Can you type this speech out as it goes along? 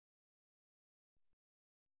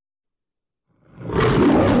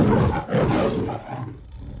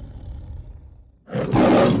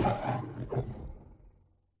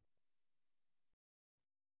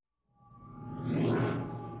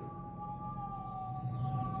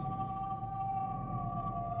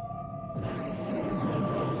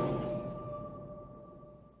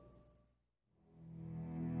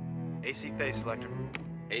AC phase selector.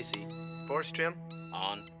 AC. Force trim.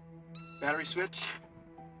 On. Battery switch.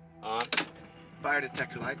 On. Fire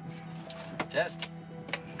detector light. Test.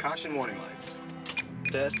 Caution warning lights.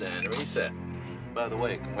 Test and reset. By the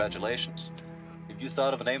way, congratulations. Have you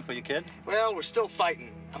thought of a name for your kid? Well, we're still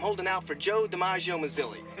fighting. I'm holding out for Joe DiMaggio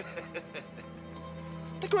Mazzilli.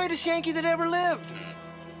 The greatest Yankee that ever lived.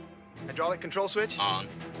 Hydraulic control switch. On.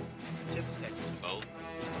 Chip detector. Both.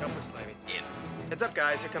 Compass lighting. In. Heads up,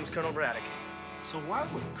 guys. Here comes Colonel Braddock. So why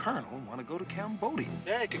would a colonel want to go to Cambodia?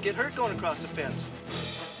 Yeah, he could get hurt going across the fence.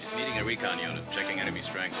 He's meeting a recon unit, checking enemy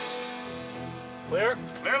strength. Clear?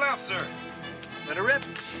 Clear left, sir. Let her rip.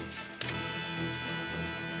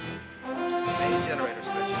 Main generator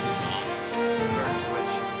switch. Burner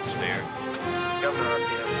switch. Spare. Governor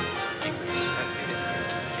RPM. Increase.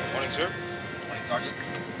 Morning, sir. Morning, Sergeant.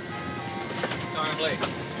 Sergeant Blake.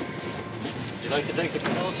 Would you like to take the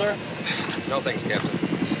control, sir? No, thanks, Captain.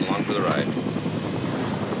 Just along for the ride.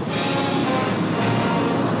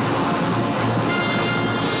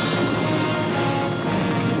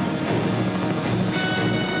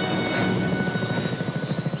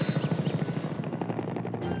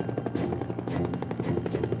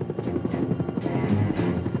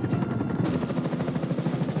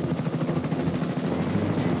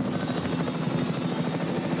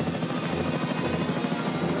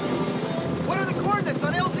 What are the coordinates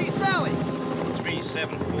on LC Sally?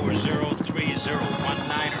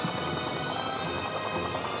 37403019er.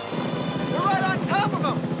 We're right on top of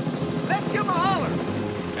them. Let's give them a holler.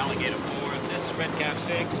 Alligator 4, this is Red Cap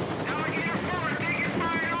 6. Alligator 4, taking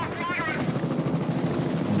fire off quadrant.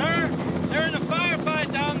 Sir, they're in a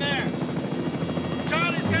firefight down there.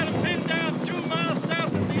 Charlie's got them pinned down 2 miles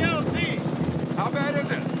south of the LC. How bad is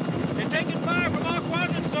it? They're taking fire from all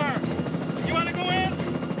quadrants, sir. You want to go in?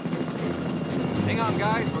 Hang on,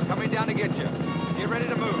 guys. We're coming down to get you. Get ready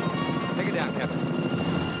to move. Take it down, Captain.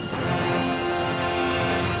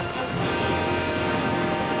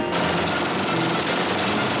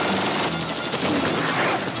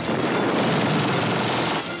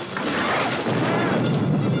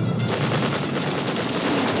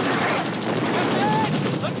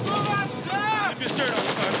 Let's move out, sir! Keep your shirt on,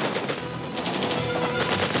 sir.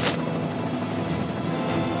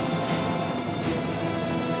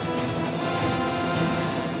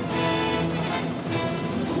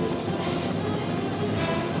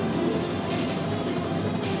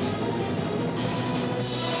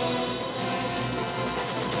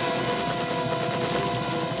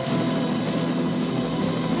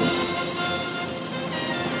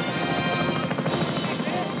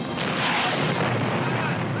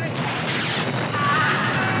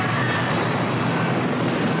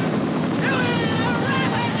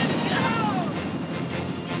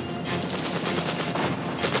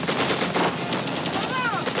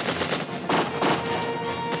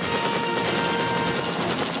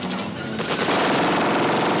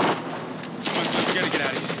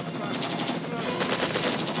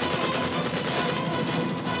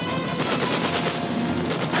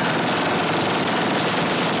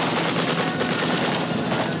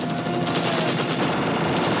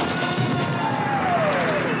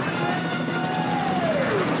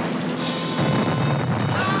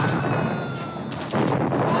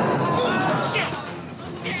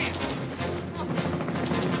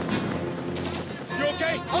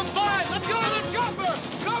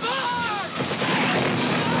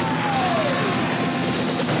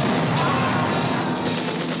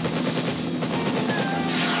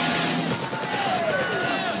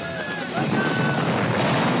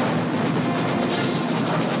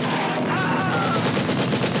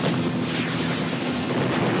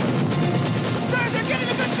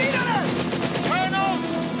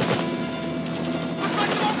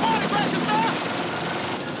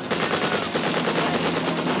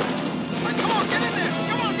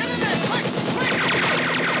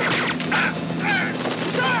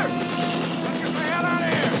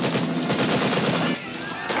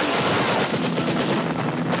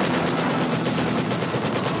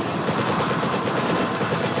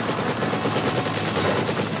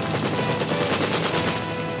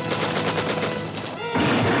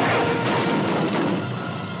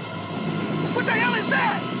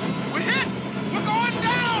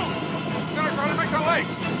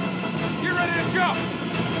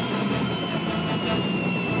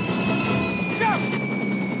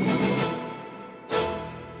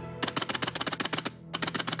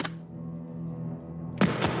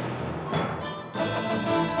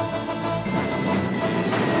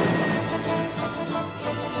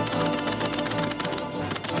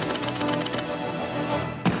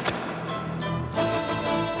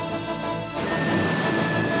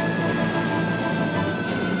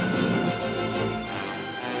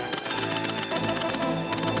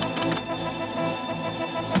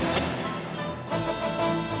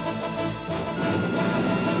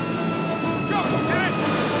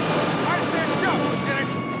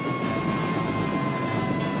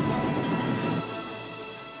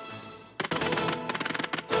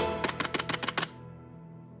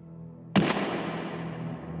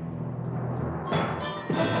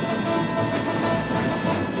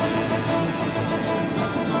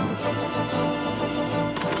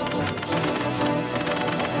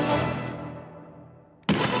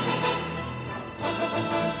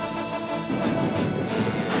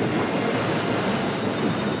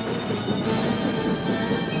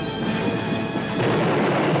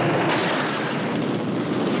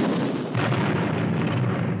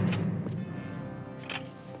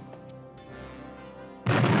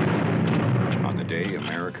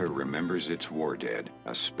 America remembers its war dead,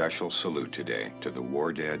 a special salute today to the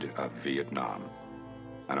war dead of Vietnam.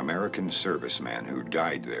 An American serviceman who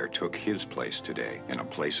died there took his place today in a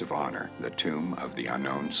place of honor, the tomb of the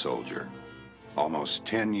unknown soldier. Almost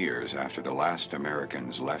 10 years after the last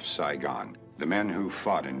Americans left Saigon, the men who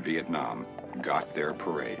fought in Vietnam got their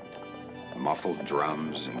parade. Muffled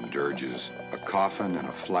drums and dirges, a coffin and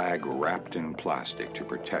a flag wrapped in plastic to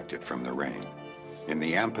protect it from the rain. In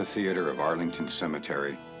the amphitheater of Arlington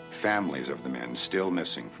Cemetery, families of the men still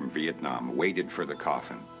missing from Vietnam waited for the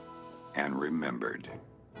coffin and remembered.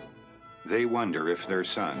 They wonder if their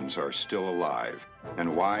sons are still alive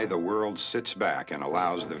and why the world sits back and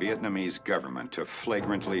allows the Vietnamese government to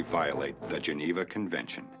flagrantly violate the Geneva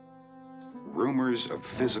Convention. Rumors of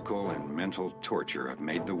physical and mental torture have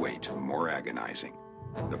made the wait more agonizing.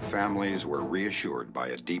 The families were reassured by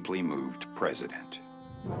a deeply moved president.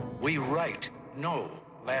 We write no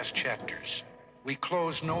last chapters. We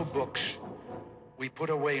close no books. We put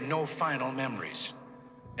away no final memories.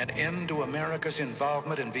 An end to America's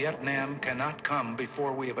involvement in Vietnam cannot come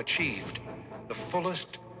before we have achieved the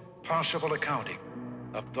fullest possible accounting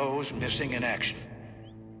of those missing in action.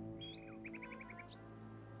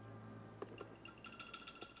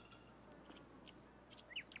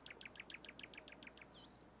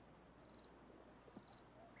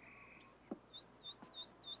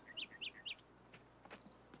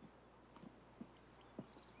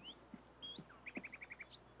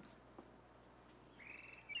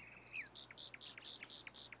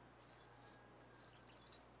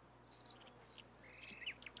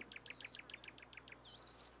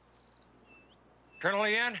 Colonel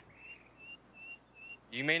Ian,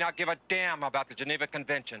 you may not give a damn about the Geneva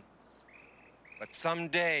Convention, but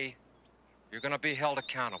someday you're gonna be held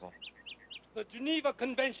accountable. The Geneva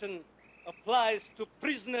Convention applies to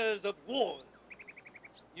prisoners of war.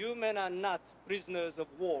 You men are not prisoners of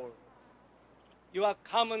war. You are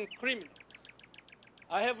common criminals.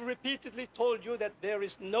 I have repeatedly told you that there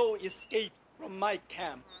is no escape from my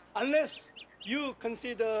camp unless you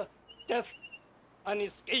consider death an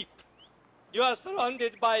escape. You are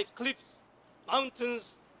surrounded by cliffs,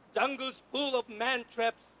 mountains, jungles full of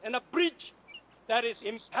man-traps, and a bridge that is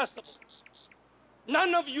impassable.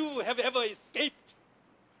 None of you have ever escaped,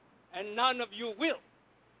 and none of you will.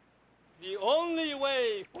 The only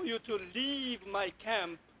way for you to leave my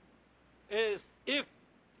camp is if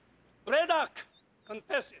Braddock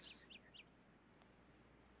confesses.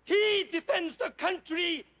 He defends the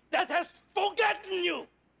country that has forgotten you,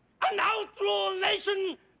 an outlaw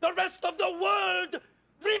nation the rest of the world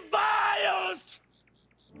reviles!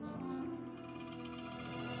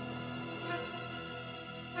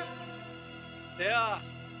 They are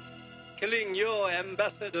killing your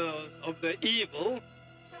ambassadors of the evil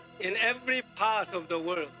in every part of the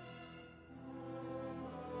world.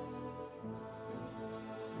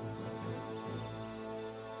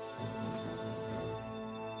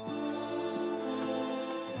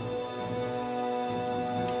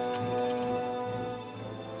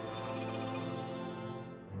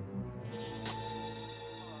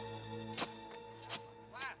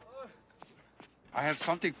 I have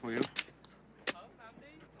something for you.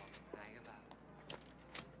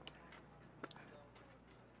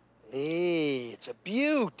 Hey, it's a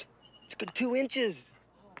beaut. It's a good 2 inches.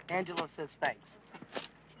 Angelo says thanks.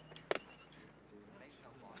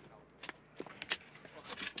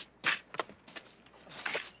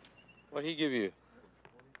 What'd he give you?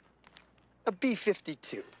 A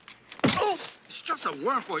B-52. Oh! It's just a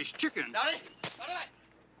worm for his chicken.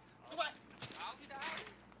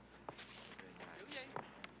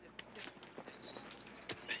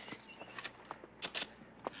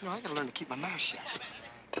 You know, I gotta learn to keep my mouth shut.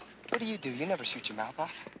 What do? You never shoot your mouth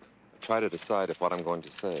off. I try to decide if what I'm going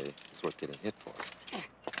to say is worth getting hit for.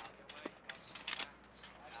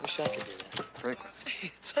 Wish I could do that. Frankly.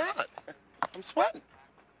 It's hot. I'm sweating.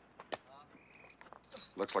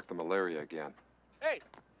 Looks like the malaria again. Hey!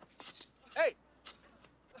 Hey!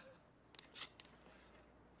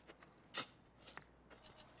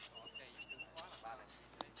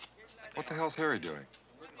 What the hell's Harry doing?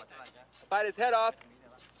 Bite his head off.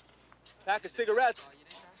 Pack of cigarettes.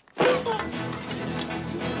 Oh!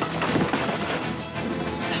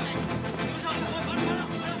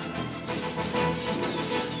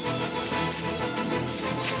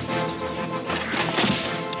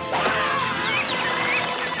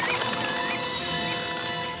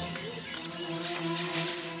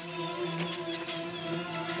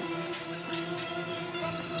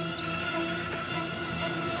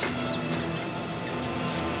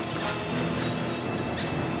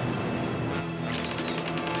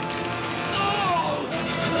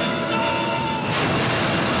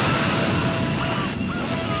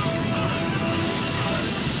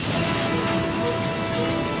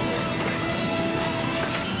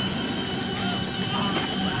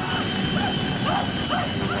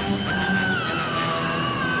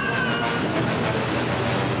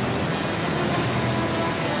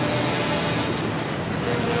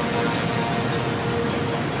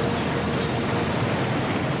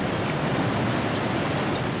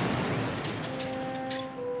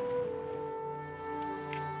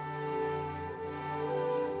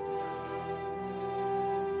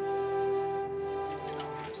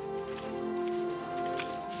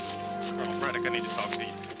 Colonel Braddock, I need to talk to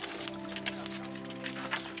you.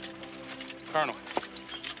 Colonel.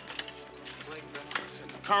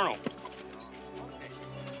 Colonel.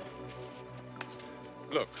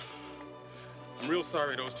 Look, I'm real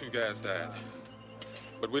sorry those two guys died.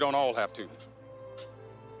 But we don't all have to.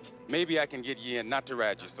 Maybe I can get you in not to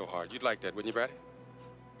ride you so hard. You'd like that, wouldn't you, Braddock?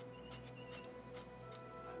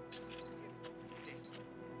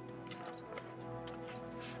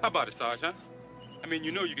 How about it, Sarge, huh? I mean,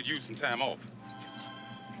 you know you could use some time off.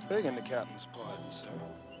 Begging the captain's pardon, sir.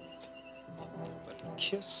 But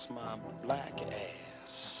kiss my black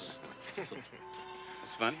ass.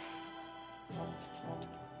 That's funny.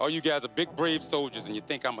 All you guys are big, brave soldiers, and you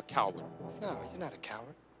think I'm a coward. No, you're not a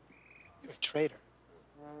coward. You're a traitor.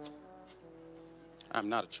 I'm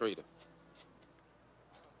not a traitor.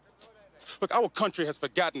 Look, our country has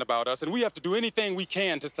forgotten about us, and we have to do anything we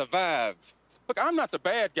can to survive. Look, I'm not the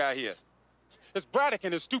bad guy here. It's Braddock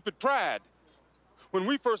and his stupid pride. When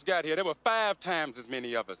we first got here, there were 5 times as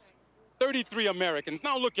many of us. 33 Americans.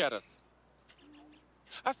 Now look at us.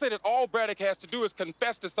 I say that all Braddock has to do is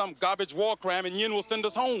confess to some garbage war crime and Yin will send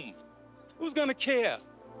us home. Who's gonna care?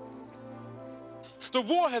 The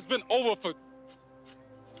war has been over for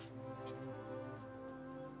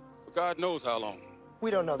God knows how long. We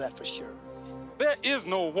don't know that for sure. There is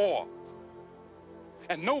no war.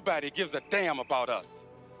 And nobody gives a damn about us.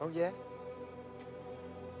 Oh, yeah?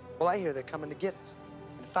 Well, I hear they're coming to get us.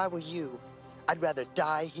 And if I were you, I'd rather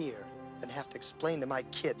die here than have to explain to my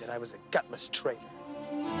kid that I was a gutless traitor.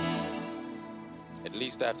 At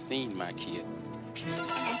least I've seen my kid.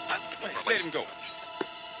 Let him go.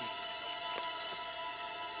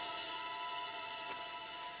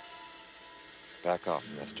 Back off,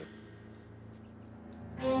 mister.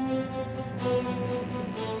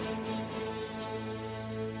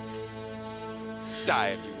 Die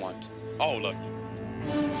if you want. All of you.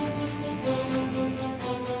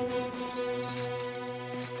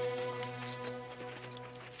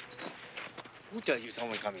 Who tell you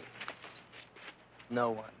someone coming? No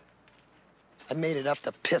one. I made it up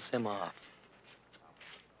to piss him off.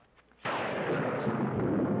 Why'd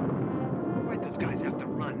those guys have to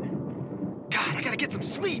run? God, I gotta get some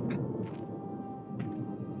sleep.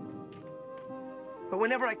 But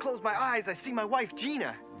whenever I close my eyes, I see my wife,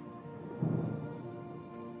 Gina.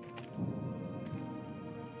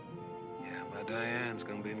 Yeah, my Diane's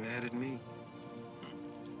gonna be mad at me.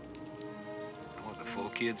 I want the 4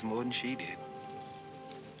 kids more than she did.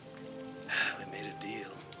 We made a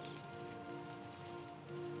deal.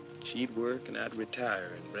 She'd work and I'd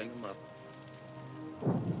retire and bring them up.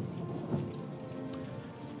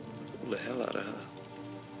 Pull the hell out of her.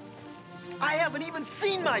 I haven't even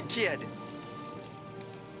seen my kid.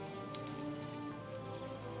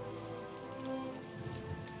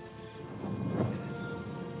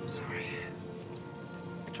 Sorry.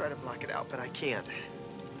 I try to block it out, but I can't.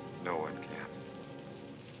 No one can.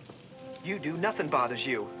 You do, nothing bothers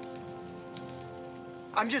you.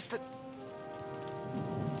 I'm just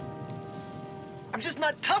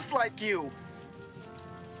not tough like you.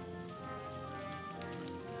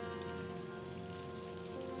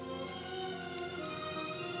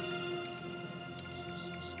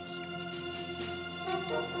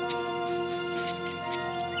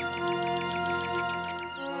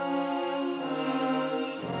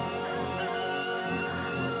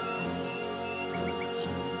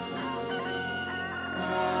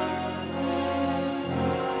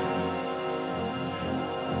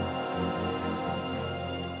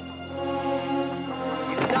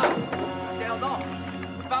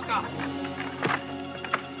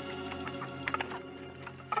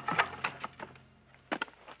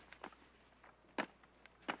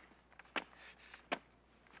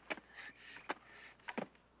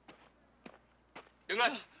 Đứng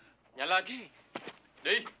lên, nhanh lên.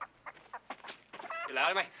 Đi. Đi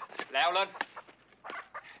lại mày, leo lên.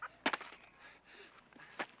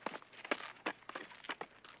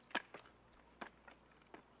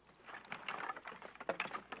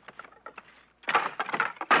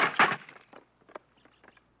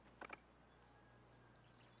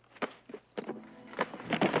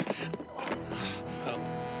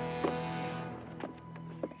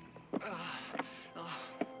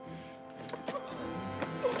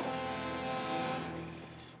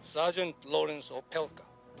 Sergeant Lawrence Opelka,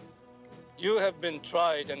 you have been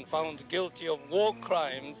tried and found guilty of war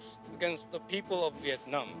crimes against the people of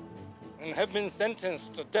Vietnam and have been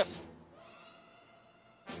sentenced to death.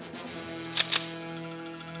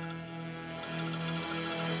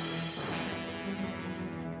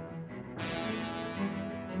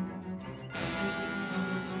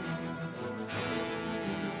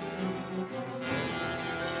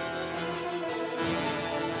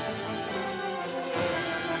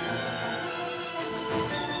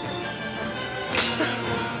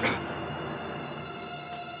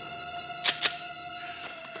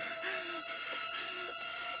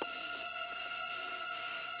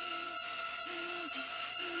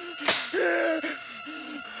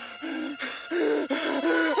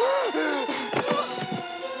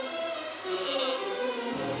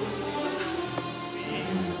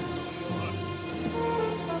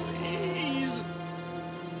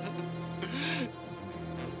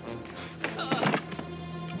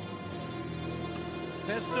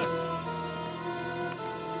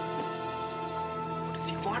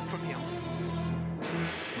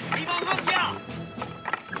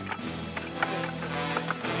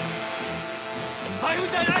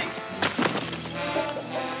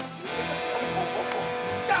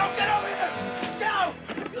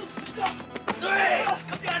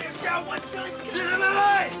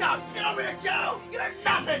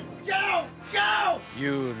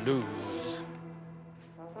 You lose.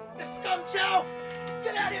 You scum, Joe!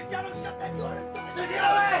 Get out of here, Joe! Don't shut that door!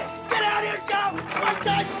 Vasily! Get out of here, Joe! One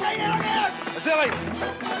time, stay down here! Vasily!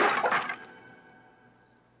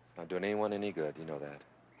 Not doing anyone any good, you know that.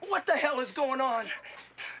 What the hell is going on?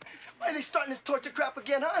 Why are they starting this torture crap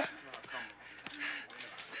again, huh?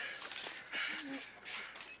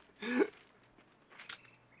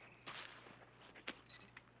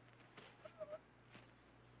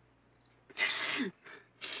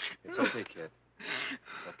 It's okay, kid.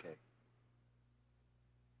 It's okay.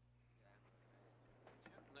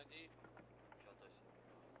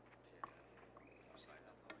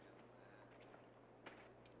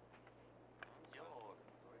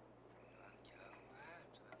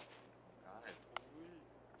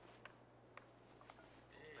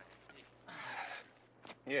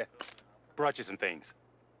 Yeah, brunches and things.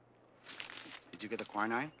 Did you get the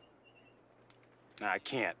quinine? No, I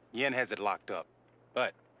can't. Yen has it locked up.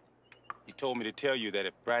 But he told me to tell you that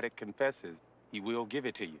if Braddock confesses, he will give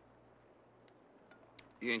it to you.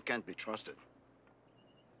 Yen can't be trusted.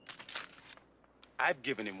 I've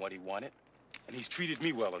given him what he wanted, and he's treated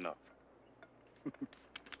me well enough.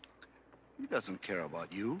 He doesn't care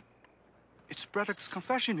about you. It's Braddock's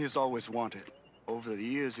confession he's always wanted. Over the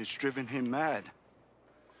years, it's driven him mad.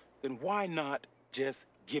 Then why not just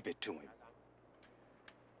give it to him?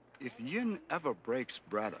 If Yen ever breaks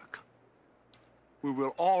Braddock, we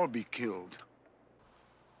will all be killed.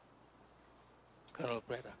 Colonel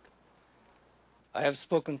Braddock, I have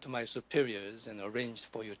spoken to my superiors and arranged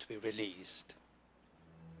for you to be released.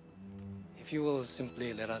 If you will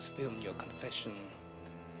simply let us film your confession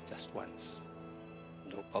just once.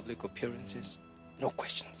 No public appearances, no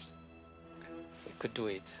questions. We could do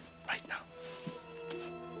it right now.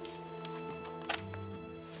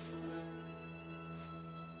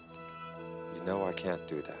 You know I can't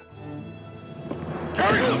do that.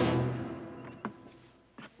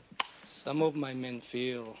 Some of my men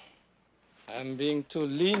feel I'm being too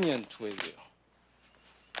lenient with you.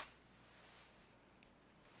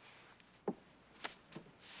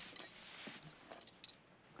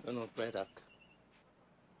 Colonel Braddock,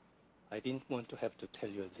 I didn't want to have to tell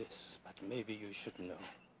you this, but maybe you should know.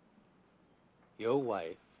 Your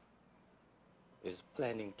wife is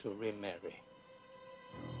planning to remarry.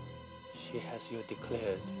 She has you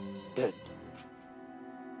declared dead.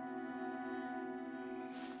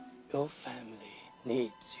 Your family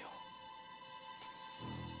needs you.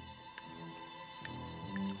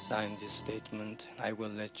 Sign this statement, and I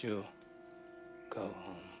will let you go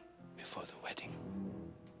home before the wedding.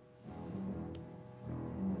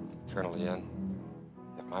 Colonel Yen,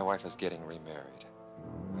 if my wife is getting remarried,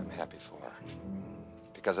 I'm happy for her.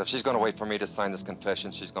 Because if she's going to wait for me to sign this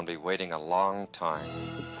confession, she's going to be waiting a long time.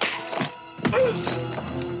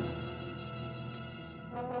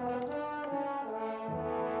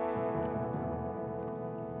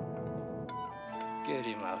 Get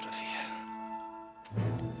him out of here.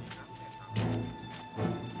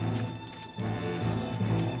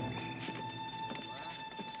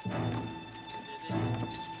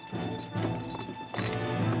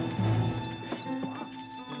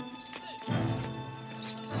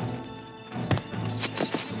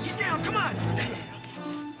 He's down, come on!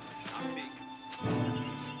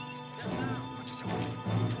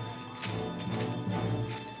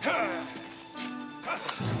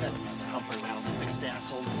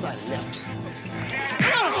 Asshole decided Nestali.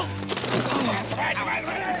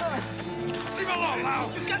 Leave alone,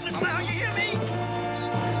 Lau! You got this now, you hear me?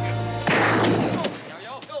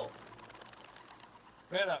 Go!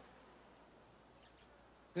 Braddock,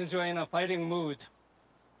 since you're in a fighting mood,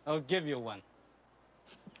 I'll give you one.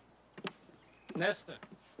 Nestor,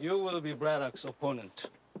 you will be Braddock's opponent,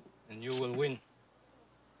 and you will win.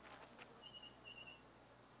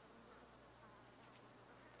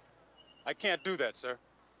 I can't do that, sir.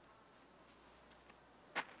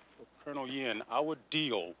 Well, Colonel Yen, our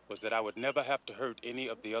deal was that I would never have to hurt any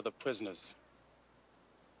of the other prisoners.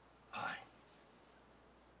 Fine.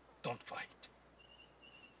 Don't fight.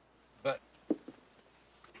 But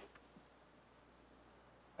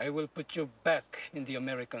I will put you back in the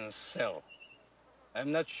American cell.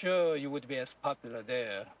 I'm not sure you would be as popular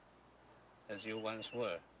there as you once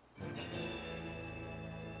were.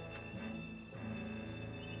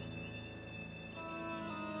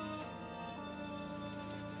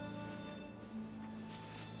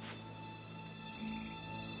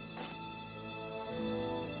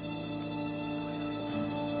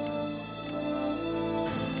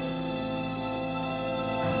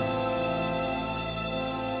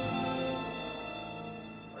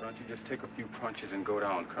 Just take a few punches and go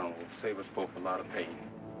down, Colonel. It'll save us both a lot of pain.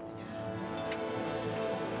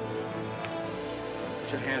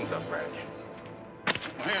 Put your hands up, Braddock.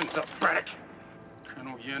 Hands up, Braddock.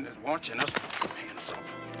 Colonel Yen is watching us. Put your hands up.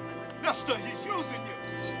 Nesta, he's using you.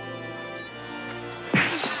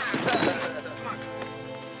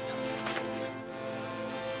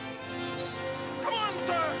 Come on,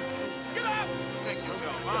 sir. Get up. Protect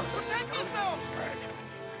yourself, huh? Protect yourself. Braddock.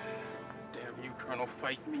 Damn you, Colonel,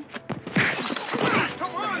 fight me.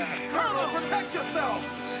 Come on, Colonel, protect yourself.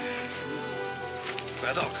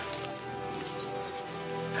 Braddock.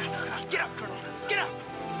 Get up, Colonel. Get up.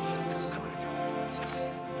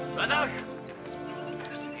 Braddock!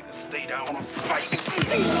 You need to stay down and fight.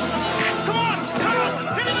 Come on,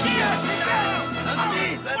 Colonel. Get in the gear.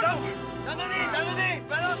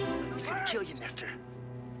 He's gonna kill you, Nestor.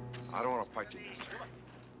 I don't want to fight you, Nestor.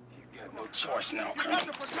 You got no choice now,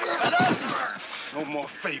 Colonel. No more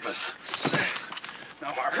favors. Now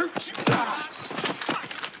I hurt you.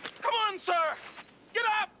 Come on, sir. Get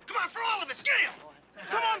up. Come on, for all of us. Get him.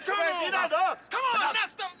 Come on, Colonel. Get up. Come on,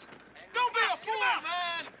 Nesta. Don't be a fool,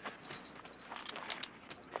 man.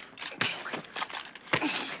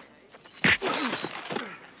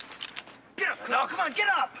 Get up, Colonel. Come on, get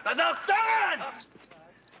up. Enough. Done.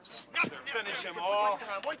 Finish him all.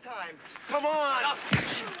 One time. Come on.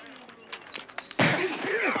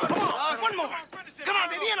 Come on. One more. Come on,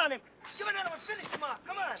 baby, in on him. Give another one. Finish him off.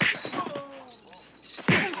 Come on.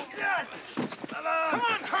 Yes. Come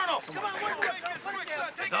on, Colonel. Come on, one more.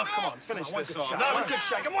 Take him out. Come on, finish this off. One good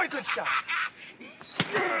shot. Come on, one good shot.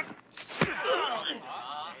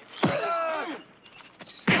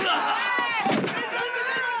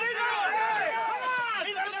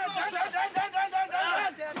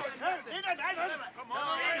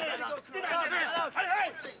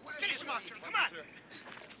 Finish him off. Come on.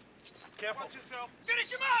 Careful. Watch yourself. Finish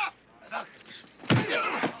him off. Get up. Get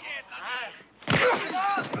up.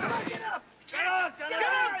 Get up. Get up,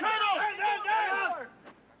 Colonel.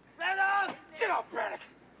 Get up, Braddock.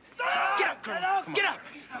 Get up, Colonel. Get up.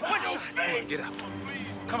 One shot. Come on, get up.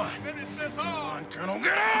 Come on. Finish this Come off. on, Colonel,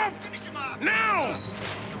 get up! Finish him off. Now!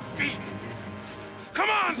 Your feet! Come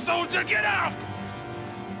on, soldier, get up!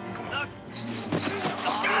 Come on.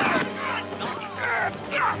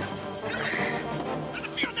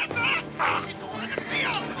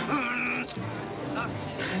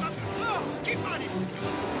 Keep on it.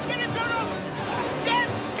 Get him, Colonel. Get!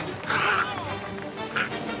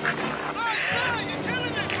 Sir, you're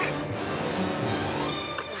killing him.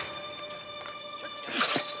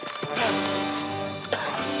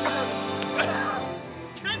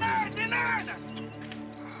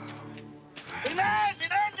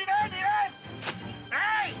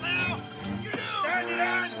 Hey! Now! You do!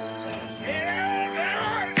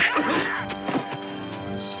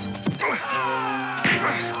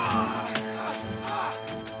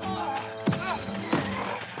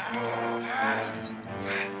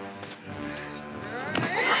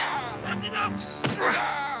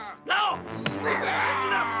 No!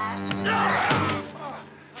 Listen up! No!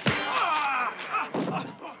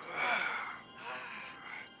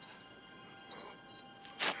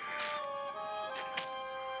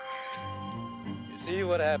 You see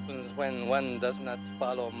what happens when one does not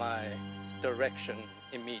follow my direction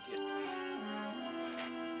immediately.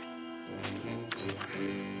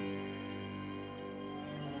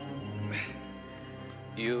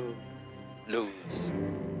 You lose.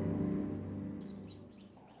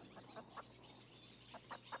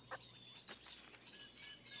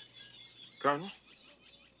 Colonel?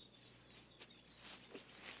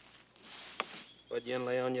 What'd Yen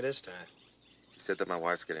lay on you this time? He said that my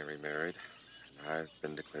wife's getting remarried, and I've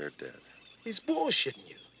been declared dead. He's bullshitting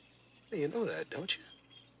you. Well, you know that, don't you?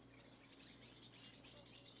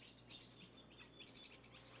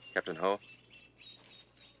 Captain Ho?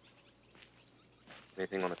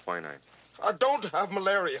 Anything on the quinine? I don't have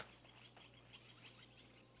malaria.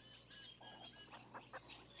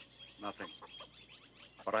 Nothing.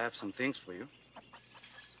 But I have some things for you.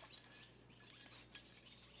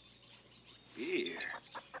 Here.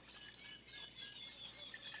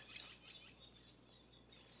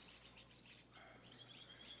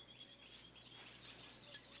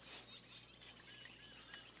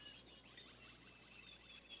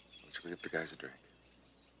 Should we give the guys a drink?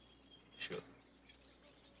 Sure.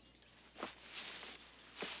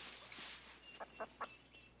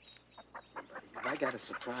 I got a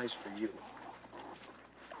surprise for you.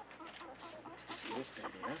 See this,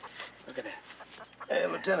 baby, huh? Look at that. Hey,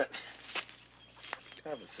 Lieutenant.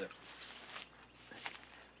 Have a sip.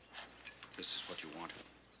 This is what you wanted.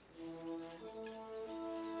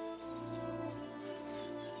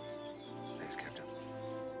 Thanks, Captain.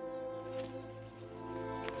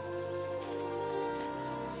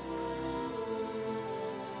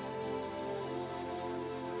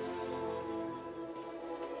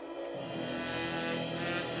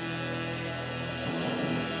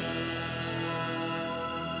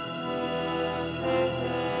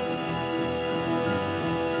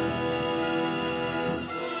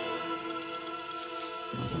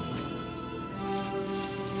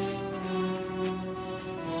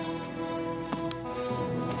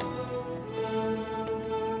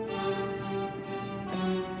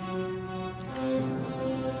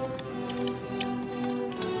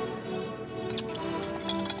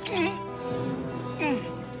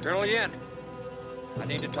 me in. I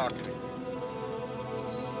need to talk to you.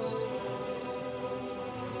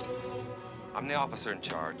 I'm the officer in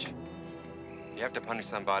charge. You have to punish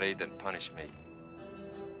somebody, then punish me.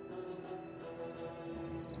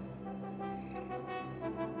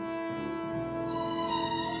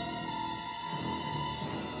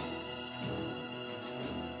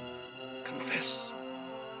 Confess.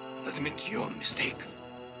 Admit your mistake.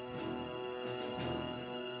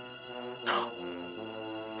 No.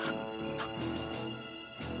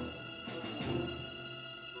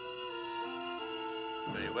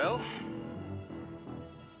 Very well.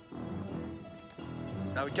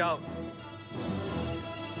 Now we go.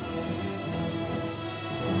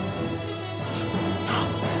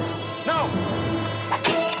 No!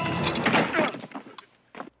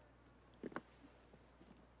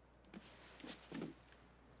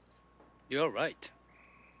 You're right.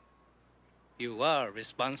 You are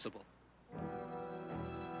responsible.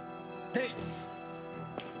 Hey!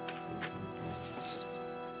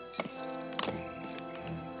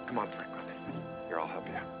 Come on, Franklin. Here, I'll help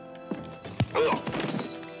you.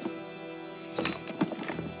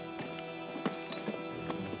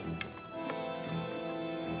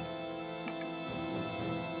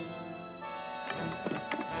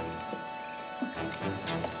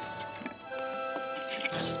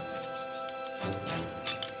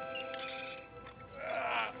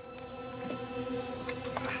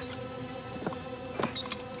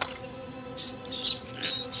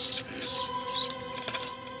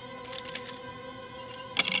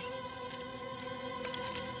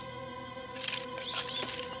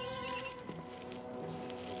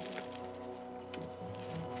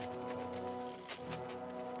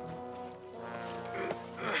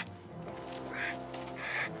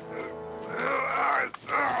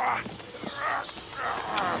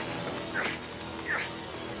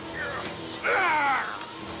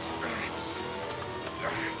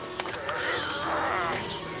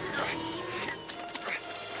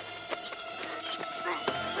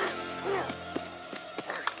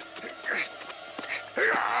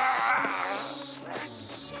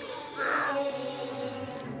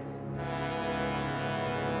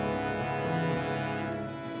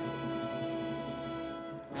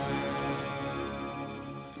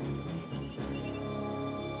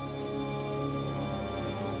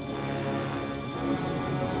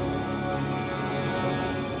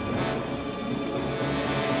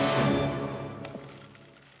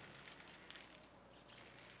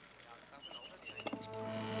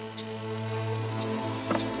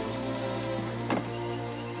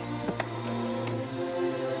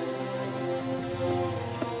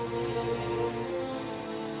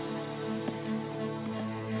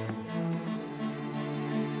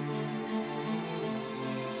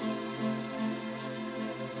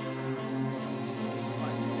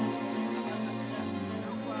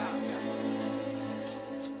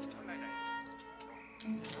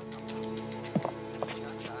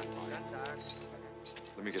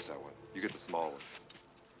 Let me get that one. You get the small ones.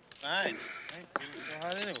 Fine. It's so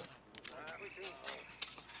hot anyway.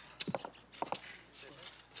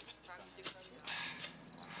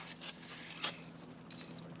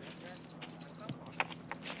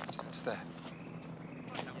 What's that?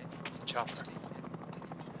 It's a chopper.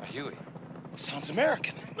 A Huey. Sounds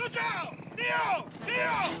American. Look out! Neo!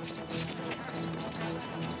 Neo!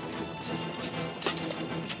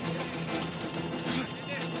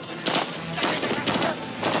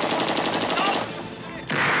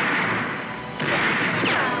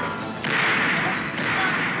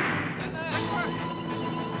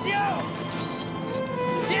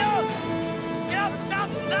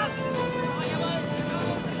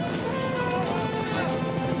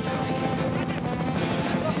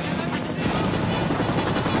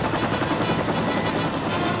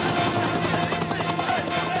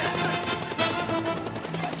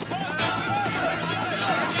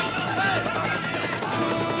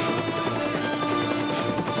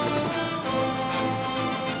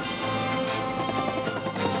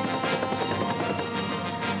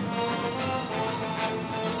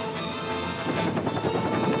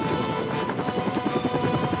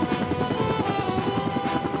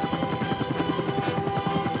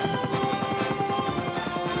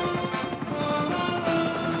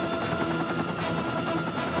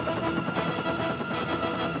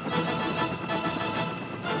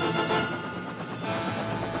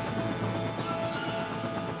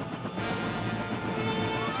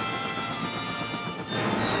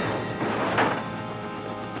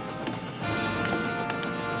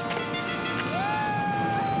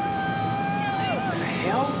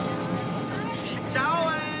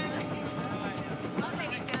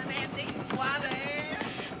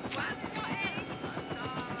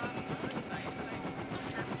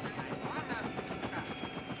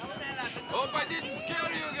 hope I didn't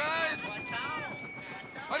scare you guys.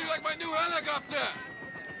 How do you like my new helicopter?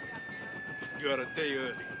 You are a day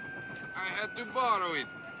early. I had to borrow it.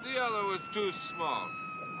 The other was too small.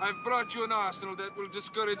 I've brought you an arsenal that will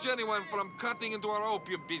discourage anyone from cutting into our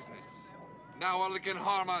opium business. Now all that can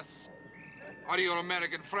harm us are your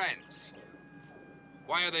American friends.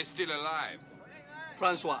 Why are they still alive?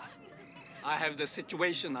 Francois, I have the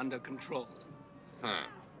situation under control. Huh.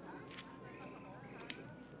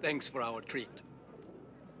 Thanks for our treat.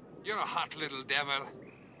 You're a hot little devil.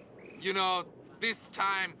 You know, this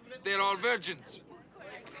time, they're all virgins.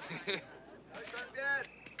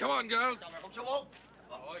 Come on, girls.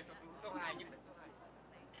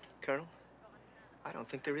 Colonel, I don't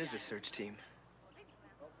think there is a search team.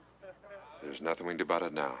 There's nothing we can do about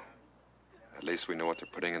it now. At least we know what they're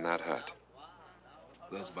putting in that hut.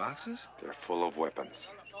 Those boxes? They're full of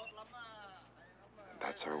weapons. And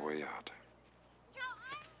that's our way out.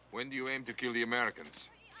 When do you aim to kill the Americans?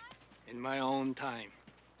 In my own time.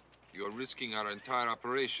 You're risking our entire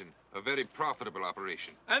operation, a very profitable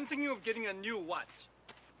operation. I'm thinking of getting a new watch.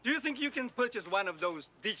 Do you think you can purchase one of those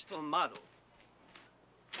digital models?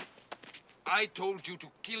 I told you to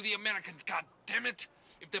kill the Americans, goddammit!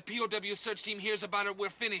 If the POW search team hears about it, we're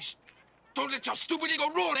finished. Don't let your stupid ego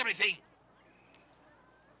ruin everything!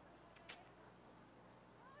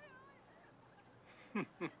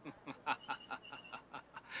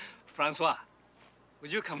 Francois,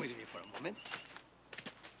 would you come with me for a moment?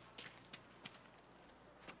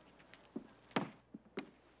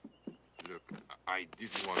 Look, I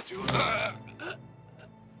didn't want to.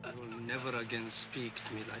 You will never again speak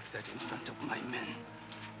to me like that in front of my men.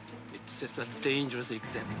 It sets a dangerous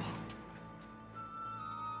example.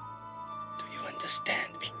 Do you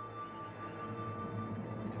understand me?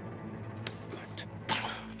 Good.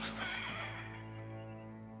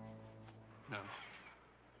 Now,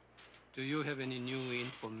 do you have any new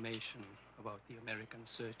information about the American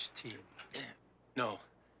search team? No,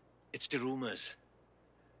 it's the rumors.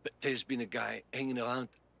 But there's been a guy hanging around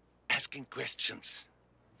asking questions.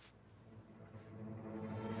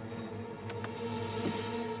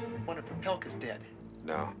 One of Propelka's dead.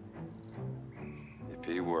 No. If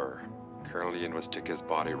he were, Colonel Ian would stick his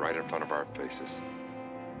body right in front of our faces.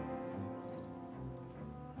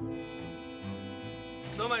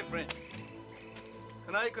 So, my friend,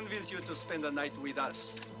 can I convince you to spend the night with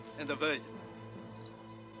us and the Virgin?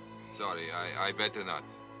 Sorry, I better not.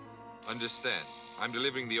 Understand, I'm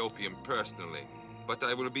delivering the opium personally, but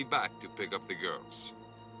I will be back to pick up the girls.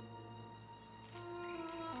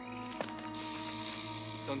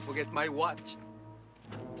 Don't forget my watch.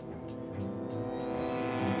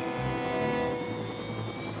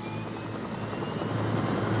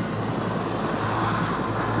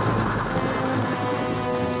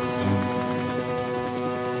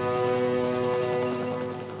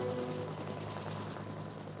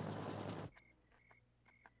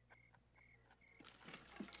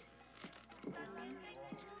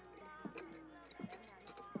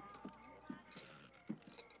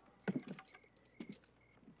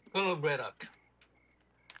 Colonel Braddock,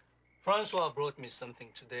 Francois brought me something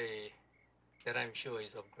today that I'm sure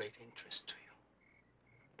is of great interest to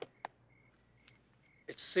you.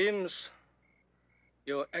 It seems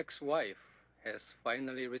your ex-wife has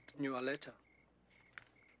finally written you a letter.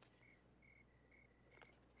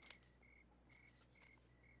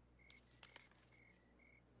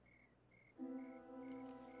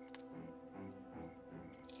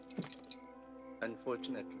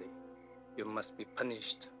 Unfortunately, you must be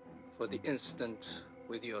punished for the incident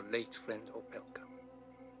with your late friend Opelka.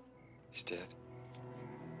 He's dead.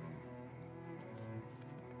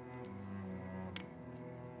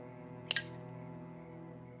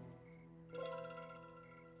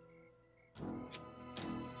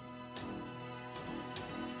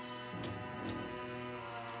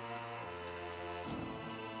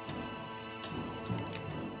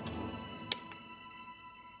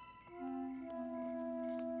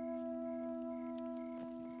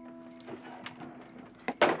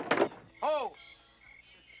 Oh!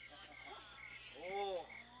 Oh!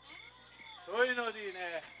 저희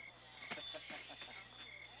어디네?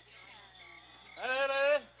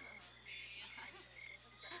 에레!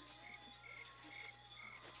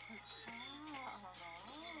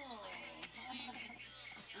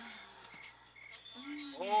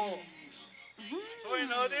 Oh! 저희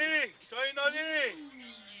어디? 저희 어디?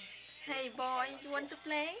 Hey boy, you want to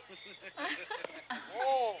play?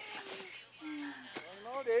 Oh!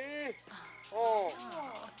 Nó đi. Oh.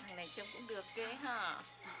 Thằng này trông cũng được ghê hả?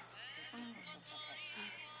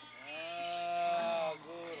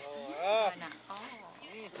 Good. Nè,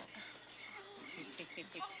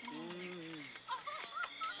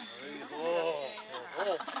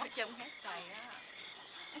 Trông hết sảy á.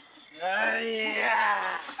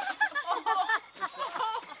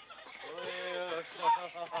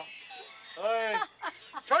 Hey,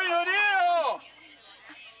 show your deal!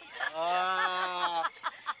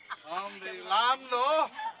 Không thì làm nữa.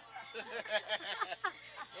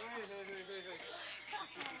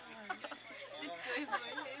 Đi chơi với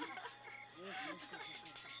em.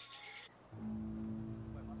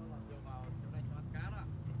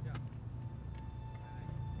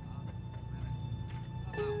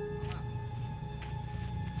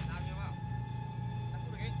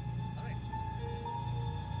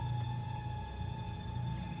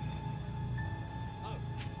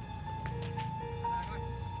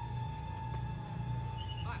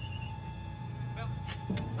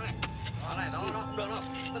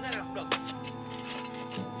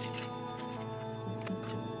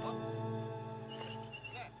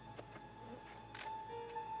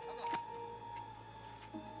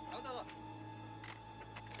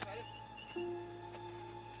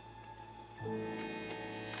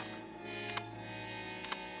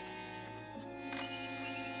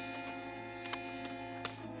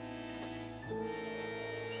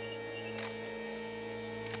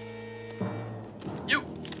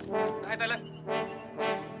 Hai tay lên.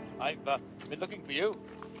 I've been looking for you.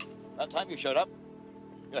 That time you showed up.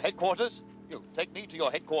 Your headquarters? You take me to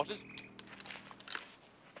your headquarters?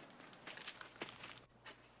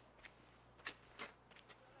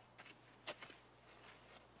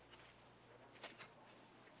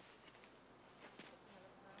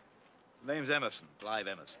 Name's Emerson, Clive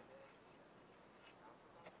Emerson.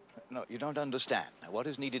 No, you don't understand. Now, what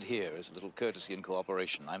is needed here is a little courtesy and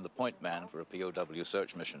cooperation. I'm the point man for a POW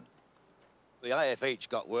search mission. The IFH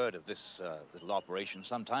got word of this little operation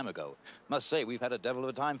some time ago. Must say, we've had a devil of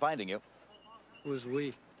a time finding you. Who's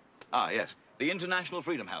we? Ah, yes. The International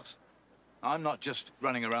Freedom House. I'm not just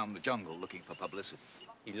running around the jungle looking for publicity.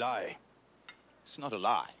 You lie. It's not a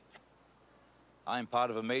lie. I'm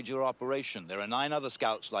part of a major operation. There are 9 other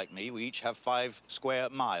scouts like me. We each have 5 square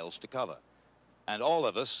miles to cover. And all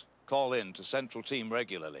of us call in to Central Team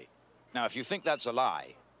regularly. Now, if you think that's a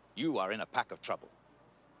lie, you are in a pack of trouble.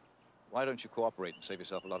 Why don't you cooperate and save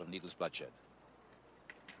yourself a lot of needless bloodshed?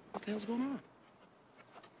 What the hell's going on?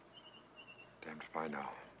 Damned if I know.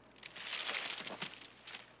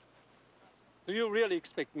 Do you really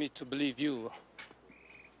expect me to believe you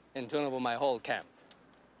and turn over my whole camp?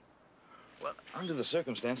 Well, under the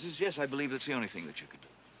circumstances, yes, I believe that's the only thing that you could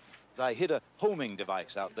do. I hid a homing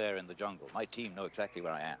device out there in the jungle. My team know exactly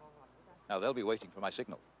where I am. Now, they'll be waiting for my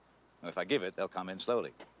signal. Now, if I give it, they'll come in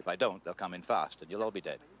slowly. If I don't, they'll come in fast, and you'll all be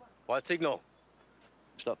dead. What signal?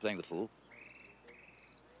 Stop playing the fool.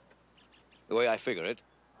 The way I figure it,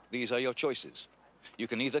 these are your choices. You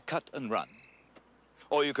can either cut and run,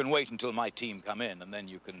 or you can wait until my team come in, and then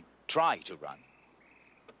you can try to run.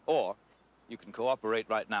 Or you can cooperate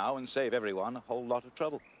right now and save everyone a whole lot of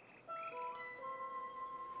trouble.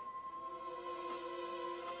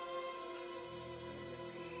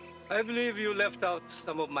 I believe you left out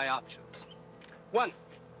some of my options. 1,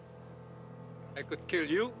 I could kill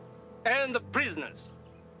you and the prisoners.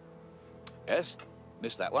 Yes,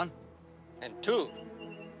 missed that one. And 2,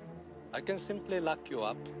 I can simply lock you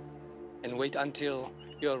up and wait until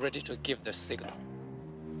you're ready to give the signal.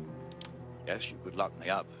 Yes, you could lock me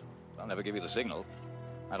up. I'll never give you the signal.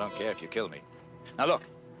 I don't care if you kill me. Now look,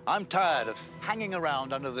 I'm tired of hanging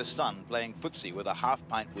around under the sun playing footsie with a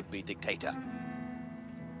half-pint would-be dictator.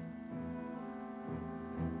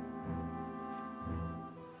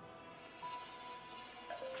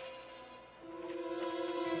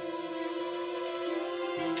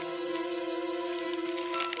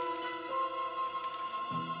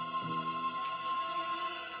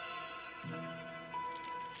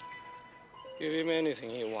 Give him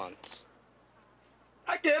anything he wants.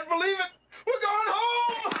 I can't believe it! We're going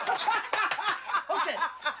home! Okay,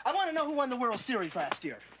 I want to know who won the World Series last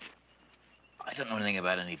year. I don't know anything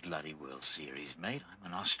about any bloody World Series, mate.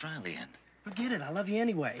 I'm an Australian. Forget it, I love you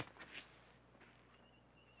anyway.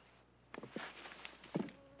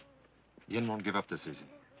 Yin won't give up this season.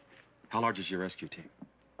 How large is your rescue team?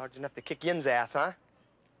 Large enough to kick Yin's ass, huh?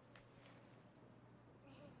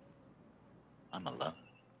 I'm alone.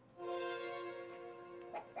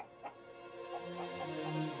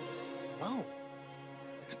 Oh.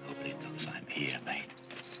 Nobody knows I'm here, mate.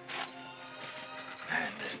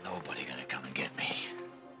 And there's nobody gonna come and get me.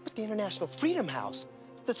 But the International Freedom House,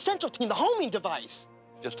 the Central Team, the homing device.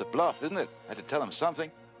 Just a bluff, isn't it? I had to tell him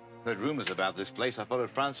something. Heard rumors about this place. I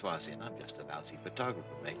followed Francois in. I'm just a lousy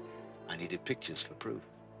photographer, mate. I needed pictures for proof.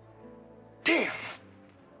 Damn!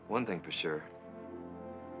 One thing for sure.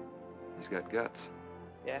 He's got guts.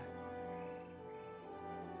 Yeah.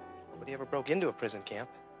 Nobody ever broke into a prison camp.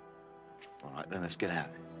 All right, then let's get out.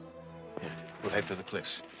 Yeah, we'll head for the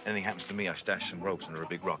cliffs. Anything happens to me, I stash some ropes under a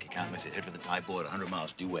big rock. You can't miss it. Head for the Thai border, 100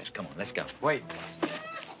 miles due west. Come on, let's go. Wait.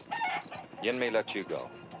 Yen may let you go,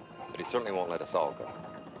 but he certainly won't let us all go.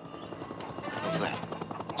 What's that?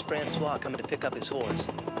 It's Francois coming to pick up his horse.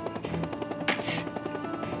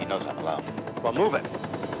 He knows I'm alone. Well, move it.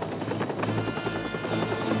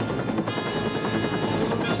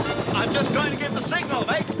 I'm just going to give the signal,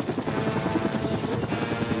 mate.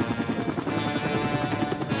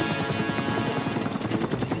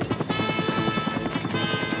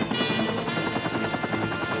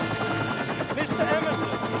 Mr. Emerson.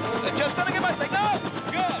 They're just going to give my signal.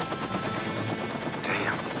 Good.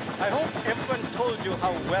 Damn. I hope everyone told you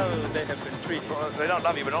how well they have been treated. Well, they don't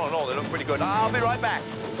love you, but all in all, they look pretty good. I'll be right back.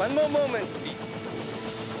 One more moment, please.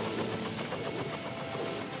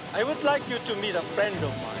 I would like you to meet a friend of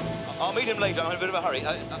mine. I'll meet him later. I'm in a bit of a hurry.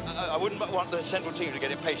 I wouldn't want the central team to get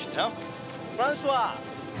impatient, huh? Francois.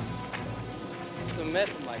 What's the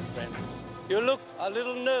matter, my friend? You look a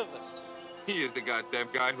little nervous. He is the goddamn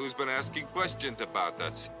guy who's been asking questions about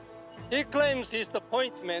us. He claims he's the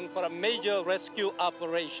point man for a major rescue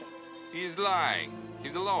operation. He's lying.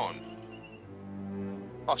 He's alone.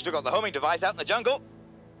 I've still got the homing device out in the jungle.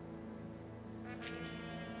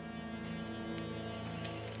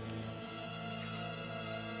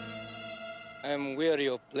 I'm weary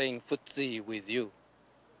of playing footsie with you.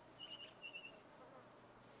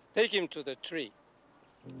 Take him to the tree.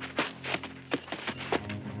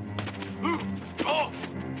 Oh!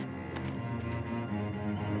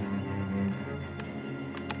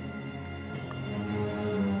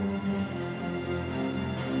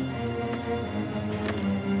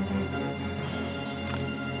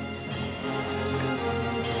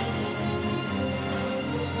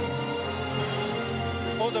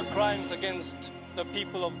 For the crimes against the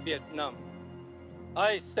people of Vietnam,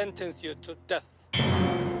 I sentence you to death.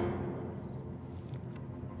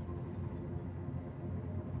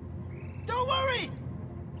 Don't worry!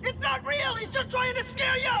 It's not real! He's just trying to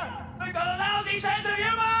scare you! We've got a lousy sense of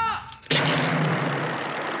humor!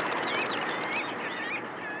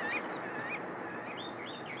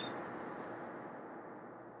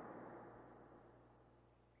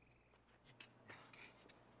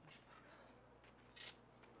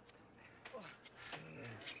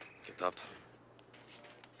 Get up.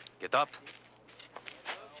 Get up.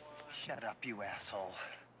 Shut up, you asshole.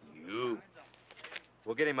 You.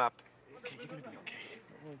 We'll get him up. Okay, you're gonna be okay.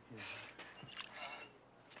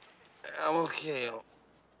 I'm okay.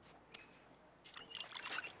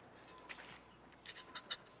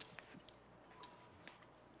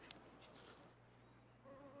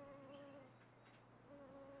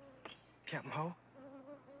 Captain Ho?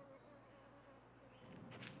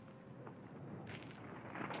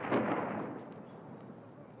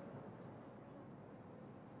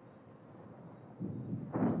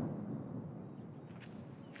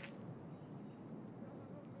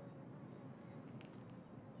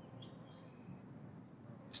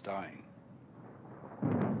 He's dying.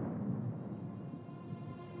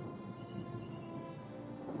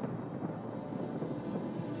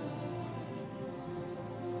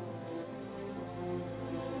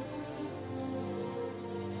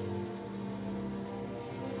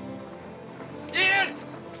 Ian!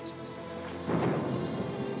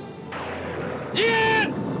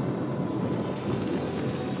 Ian!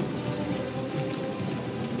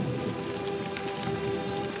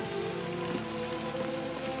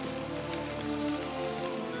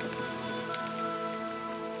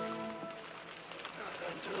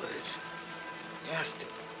 Don't do it. You has to.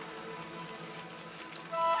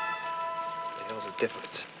 There knows the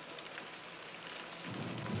difference.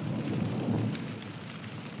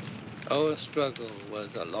 Our struggle was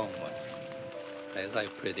a long one. As I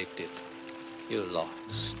predicted, you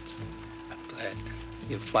lost. I'm glad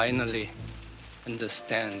you finally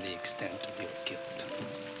understand the extent of your guilt.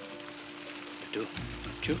 You do,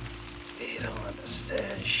 don't you? They don't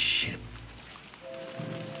understand shit.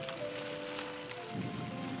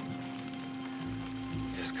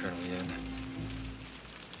 Yes, Colonel Yen.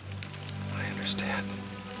 I understand.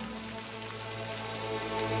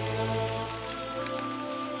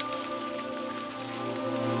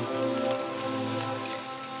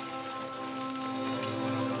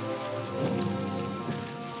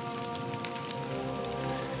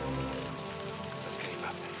 Let's get him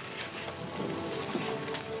up.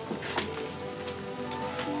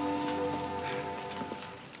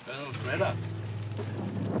 Colonel Braddock,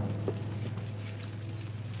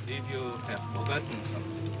 if you have forgotten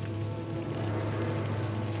something.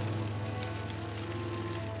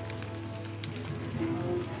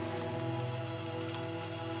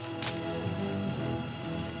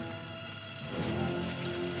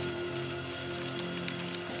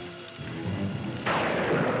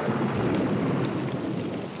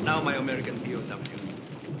 Now, my American POW,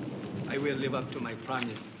 I will live up to my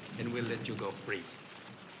promise and will let you go free.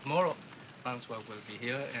 Tomorrow, Francois will be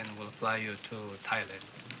here and will fly you to Thailand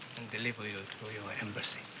and deliver you to your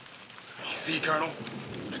embassy. See, Colonel?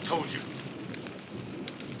 I told you.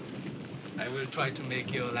 I will try to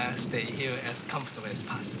make your last day here as comfortable as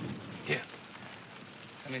possible. Here,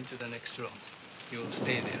 come into the next room. You will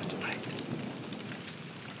stay there tonight.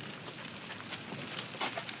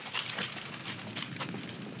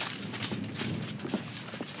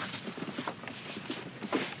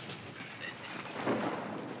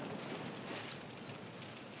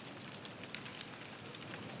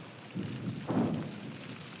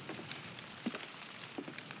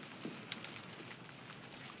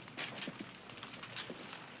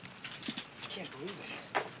 I can't believe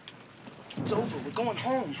it. It's over. We're going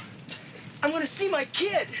home. I'm gonna see my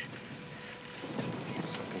kid.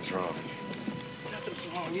 Something's wrong. Nothing's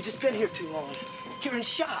wrong. You've just been here too long. You're in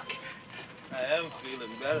shock. I am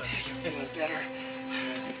feeling better. You're feeling better.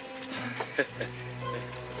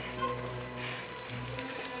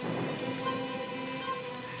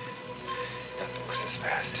 Nothing was this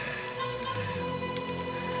fast.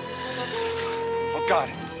 Oh,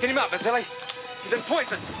 God. Get him out, Vasily. He's been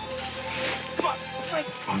poisoned. Come on. Frank.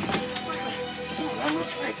 Come on, look,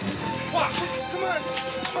 Frank. Walk. Come on.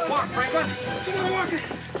 Come on. Walk, Franklin. Come on, walk it.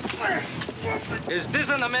 Come on, Frank. Is this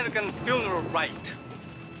an American funeral rite?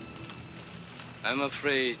 I'm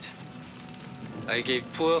afraid I gave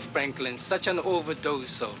poor Franklin such an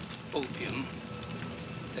overdose of opium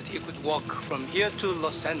that he could walk from here to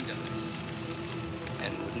Los Angeles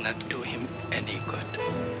and would not do him any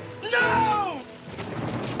good. No!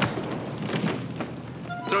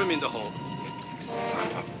 Throw him in the hole. Son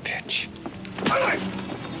of a bitch.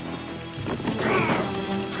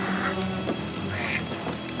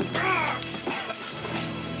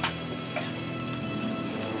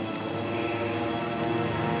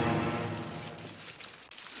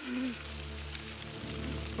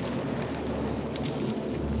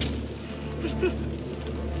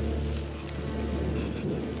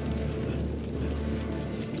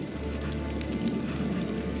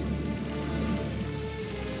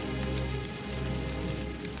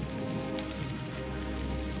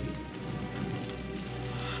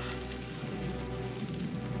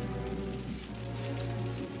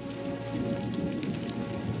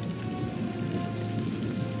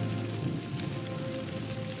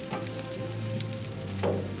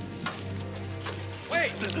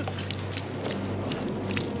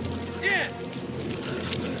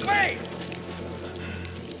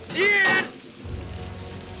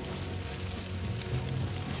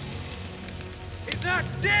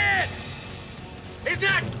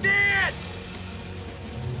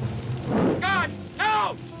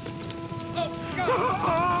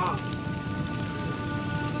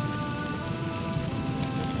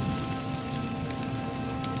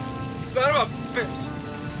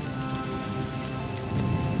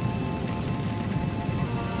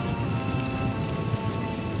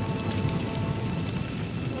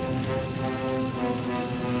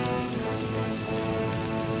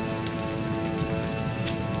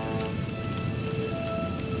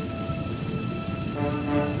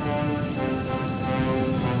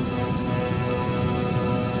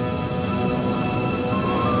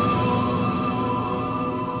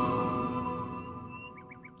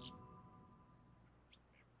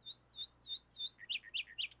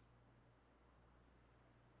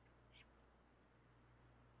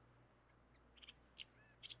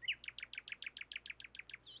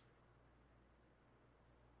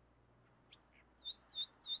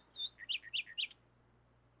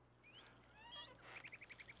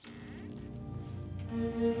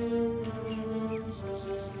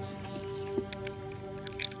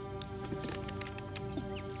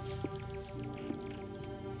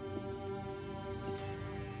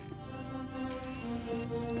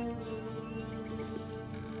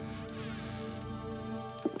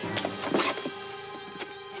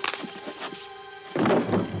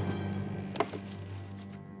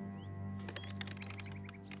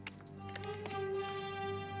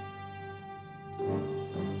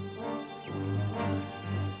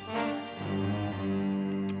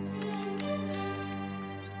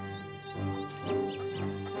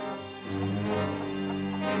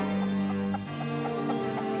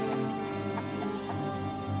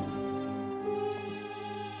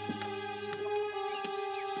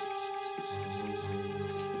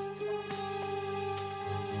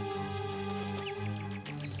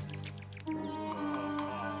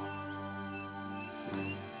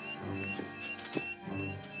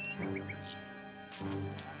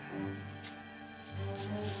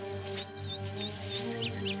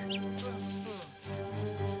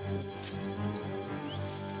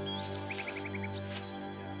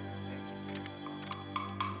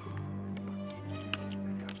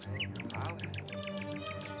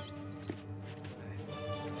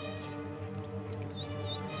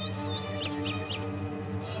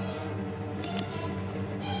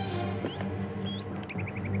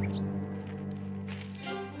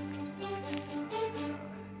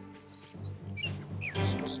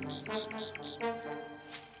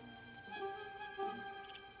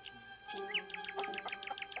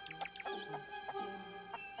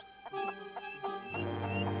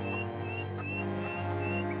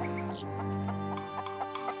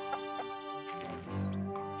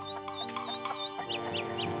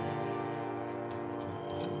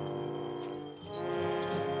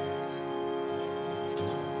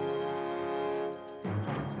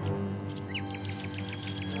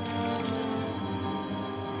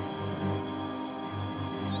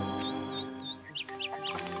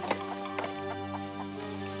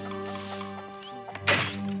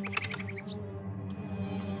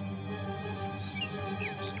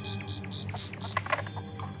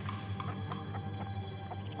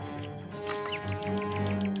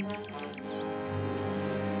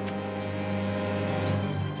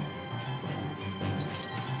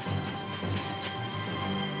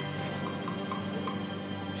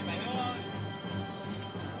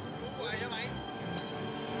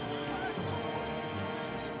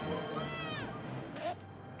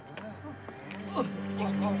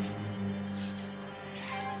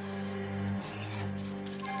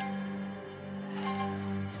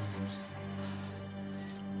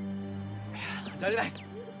 Leo đi đây.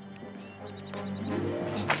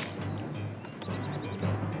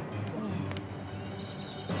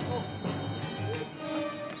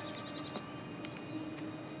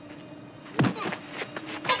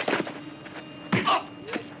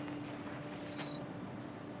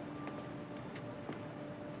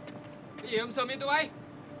 Cái gì không sơ mi tụi bay?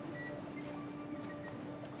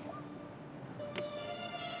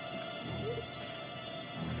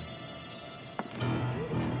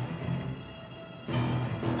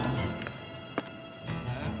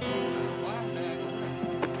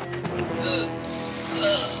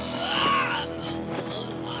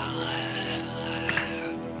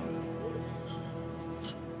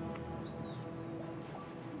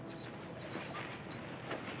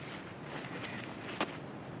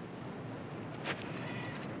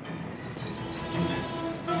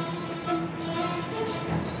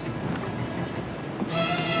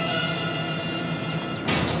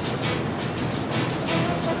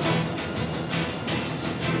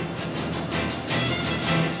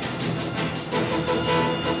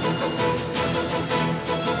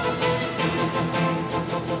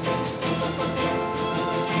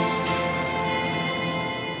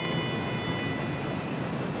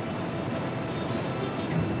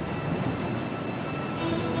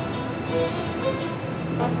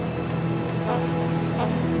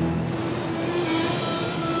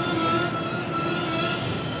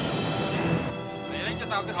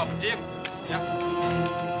 tao cái hộp chim. Dạ.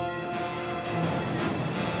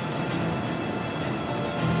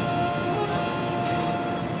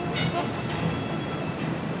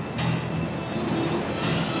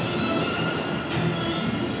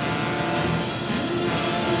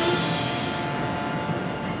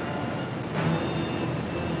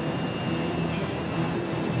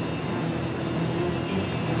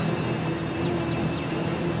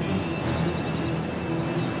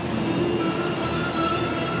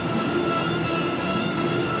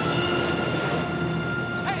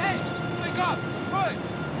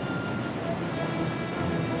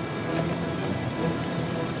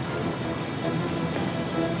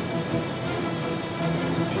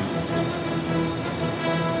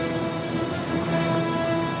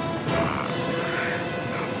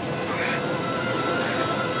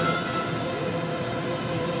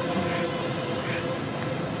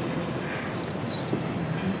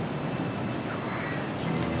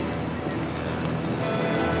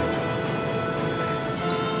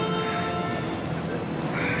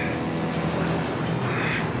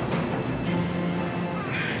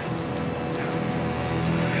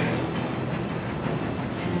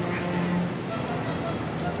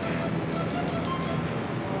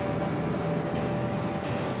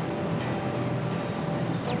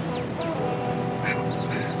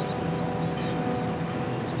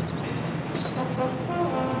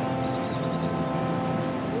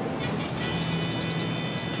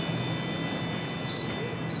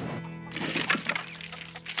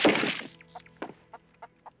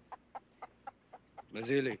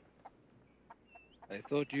 Vasily, I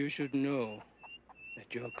thought you should know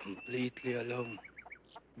that you're completely alone.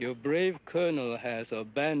 Your brave colonel has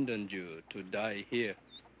abandoned you to die here.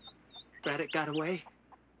 Braddock got away?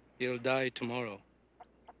 He'll die tomorrow.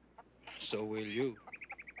 So will you.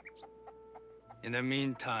 In the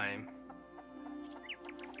meantime,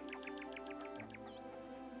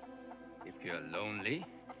 if you're lonely,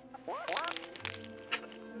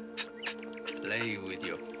 play with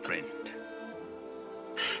your friend.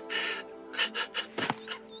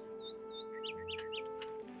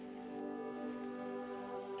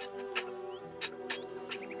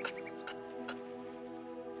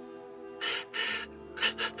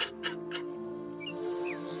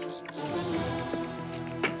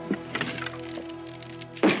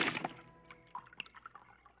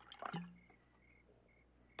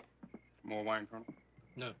 More wine, Colonel?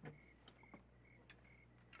 No.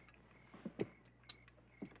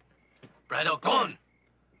 Braddock gone.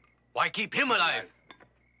 Why keep him alive?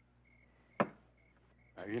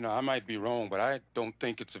 You know, I might be wrong, but I don't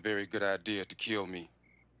think it's a very good idea to kill me.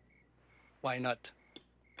 Why not?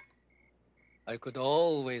 I could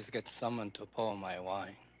always get someone to pour my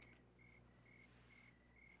wine.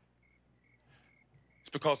 It's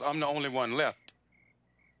because I'm the only one left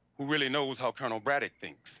who really knows how Colonel Braddock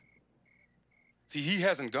thinks. See, he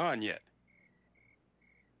hasn't gone yet.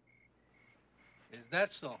 Is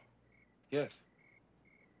that so? Yes.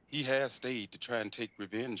 He has stayed to try and take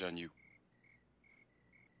revenge on you.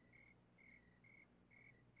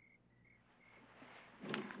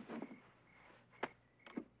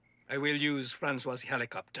 I will use Francois'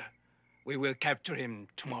 helicopter. We will capture him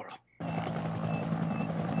tomorrow.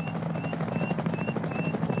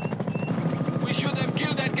 We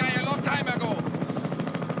time ago.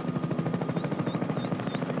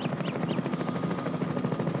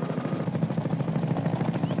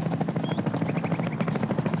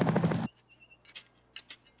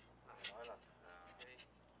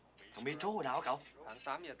 Thằng biết trú hồi nào hả cậu? Khoảng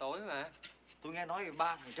 8 giờ tối mà. Tôi nghe nói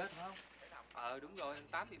 3 thằng chết phải không? Đúng rồi, thằng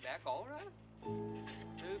Tám bị bẻ cổ đó.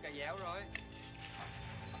 Đưa cà dẻo rồi.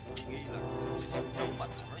 Nghĩ là trú mà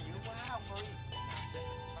thằng nó dữ quá ông ơi.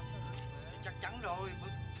 Chắc chắn rồi.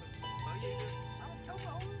 Bởi vì sao không trú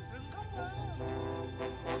đâu, đừng khóc mà.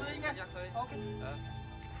 Tôi đi nha. Ok.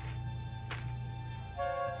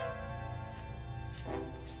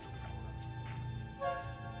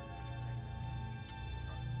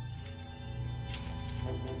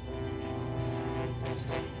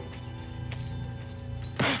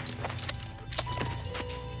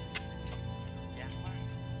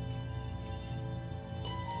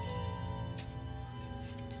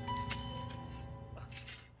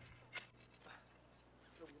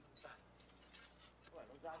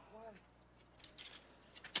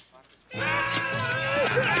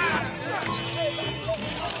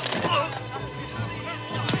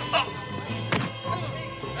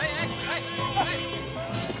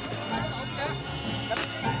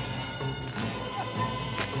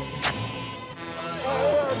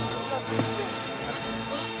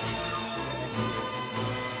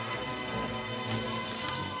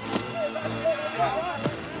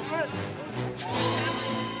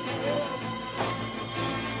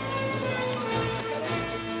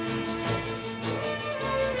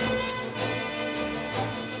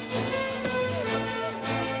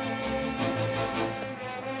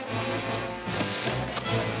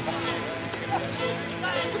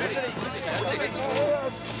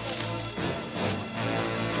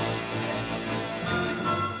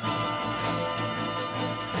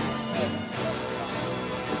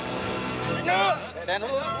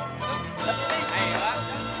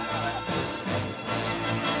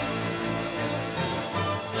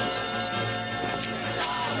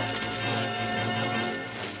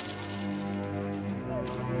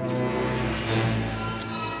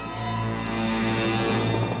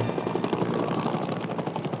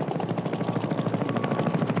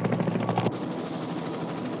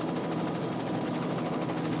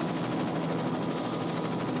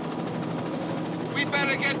 We'd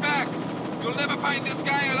better get back. You'll never find this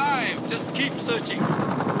guy alive. Just keep searching.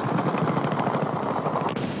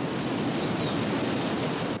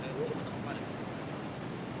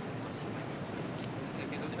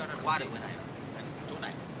 Qua được bên này. Chỗ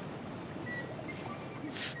này.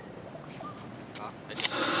 Đó, đến đây.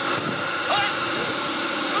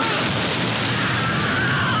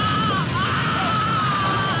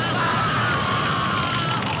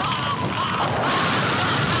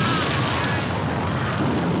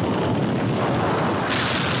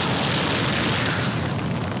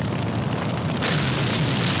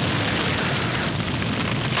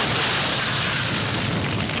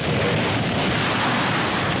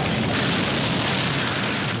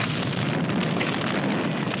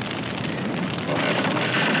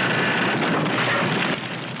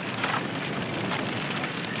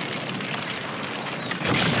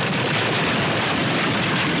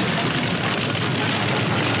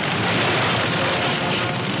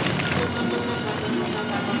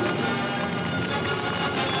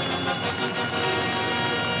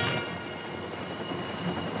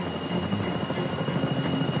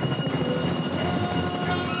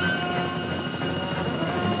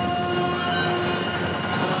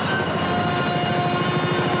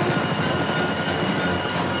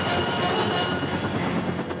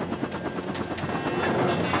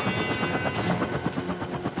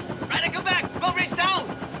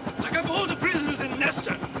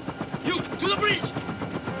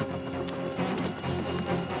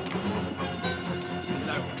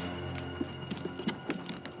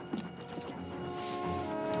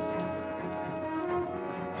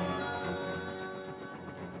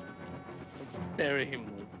 Bury him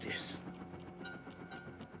with this.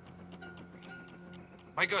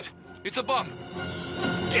 My God, it's a bomb.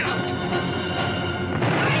 Get out!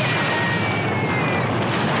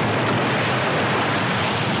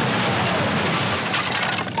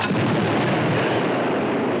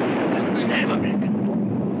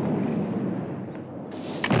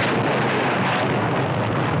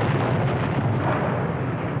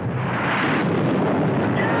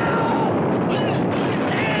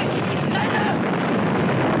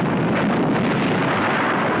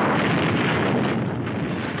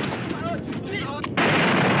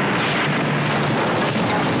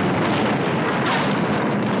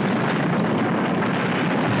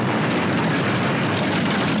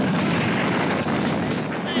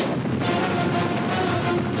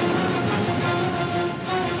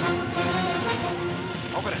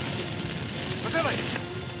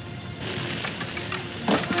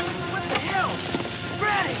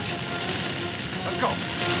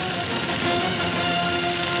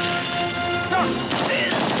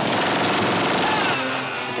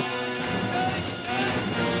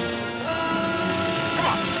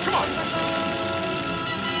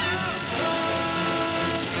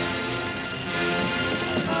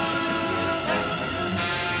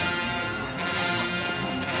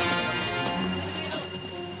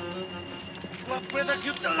 ta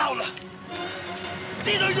kịp ta lao là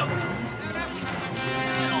đi thôi rồi.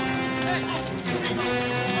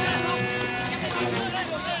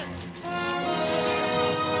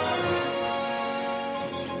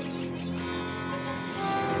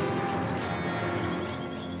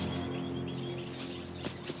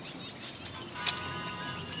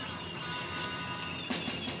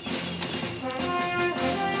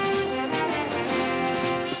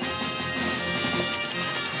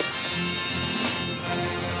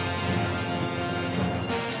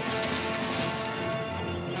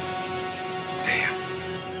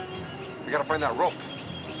 We gotta find that rope.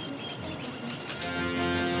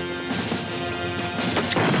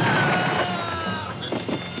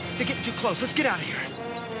 They're getting too close. Let's get out of here.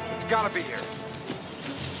 It's gotta be here.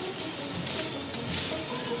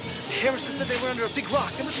 Harrison said they were under a big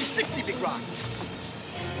rock. There must be 60 big rocks.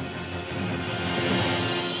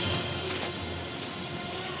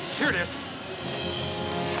 Here it is.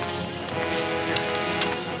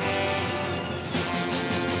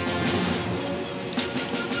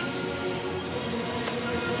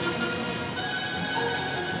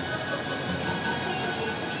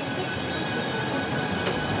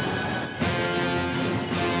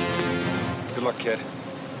 Good luck, kid.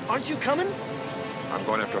 Aren't you coming? I'm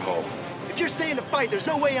going after Ho. If you're staying to fight, there's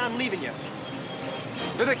no way I'm leaving you.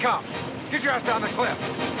 Here they come. Get your ass down the cliff.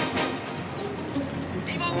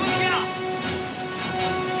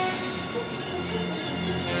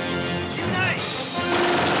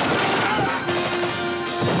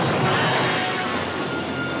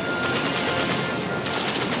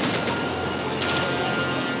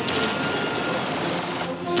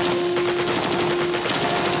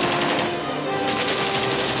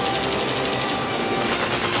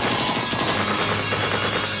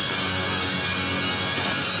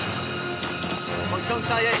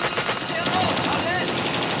 Taye.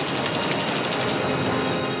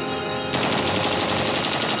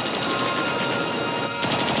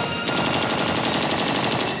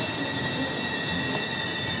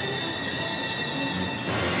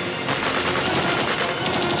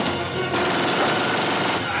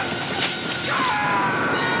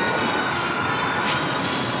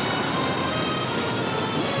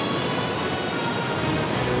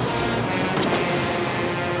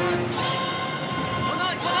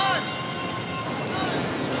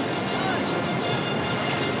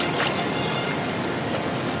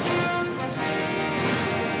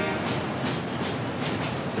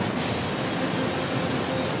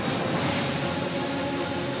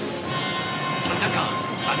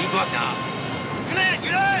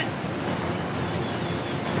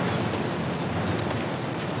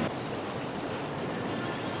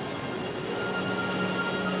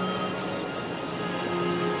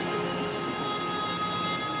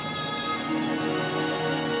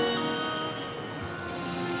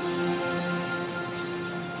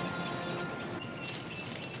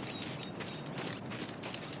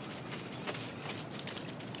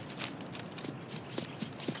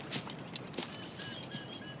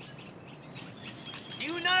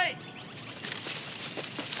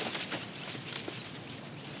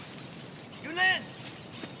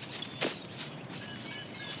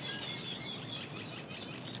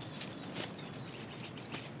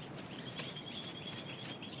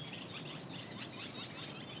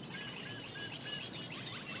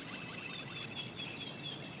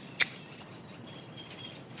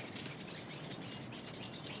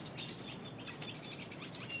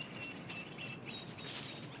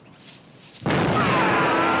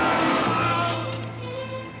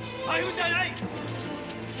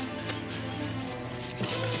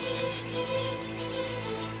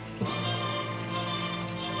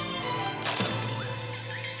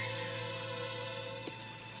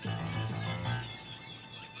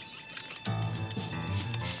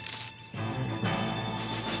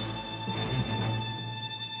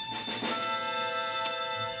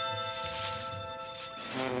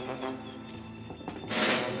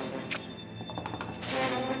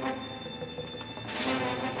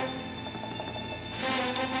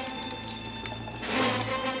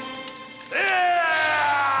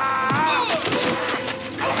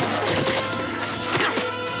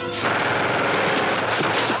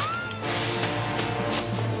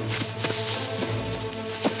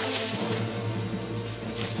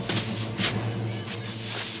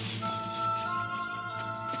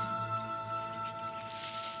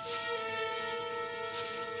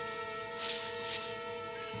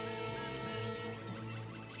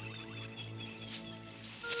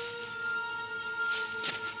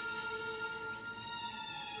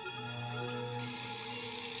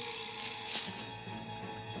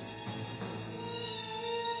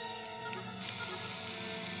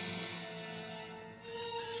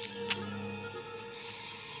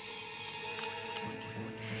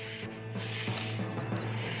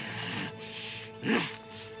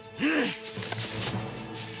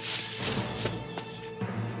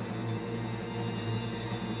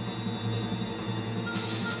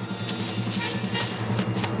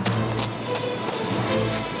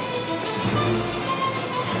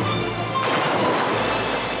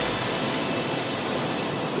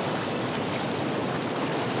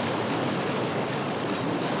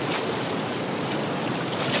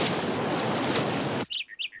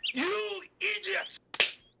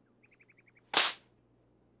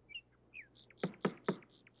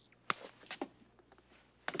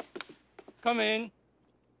 Come in.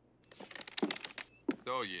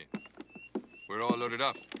 So, we're all loaded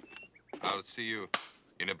up. I'll see you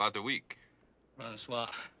in about a week. Francois,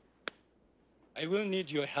 I will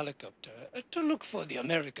need your helicopter to look for the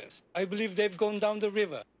Americans. I believe they've gone down the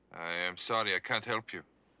river. I am sorry, I can't help you.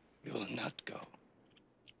 You will not go.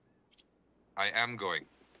 I am going.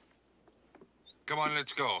 Come on,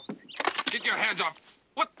 let's go. Get your hands up.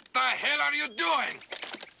 What the hell are you doing?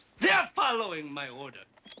 They're following my order.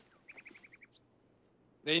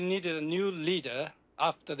 They needed a new leader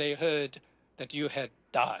after they heard that you had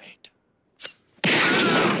died.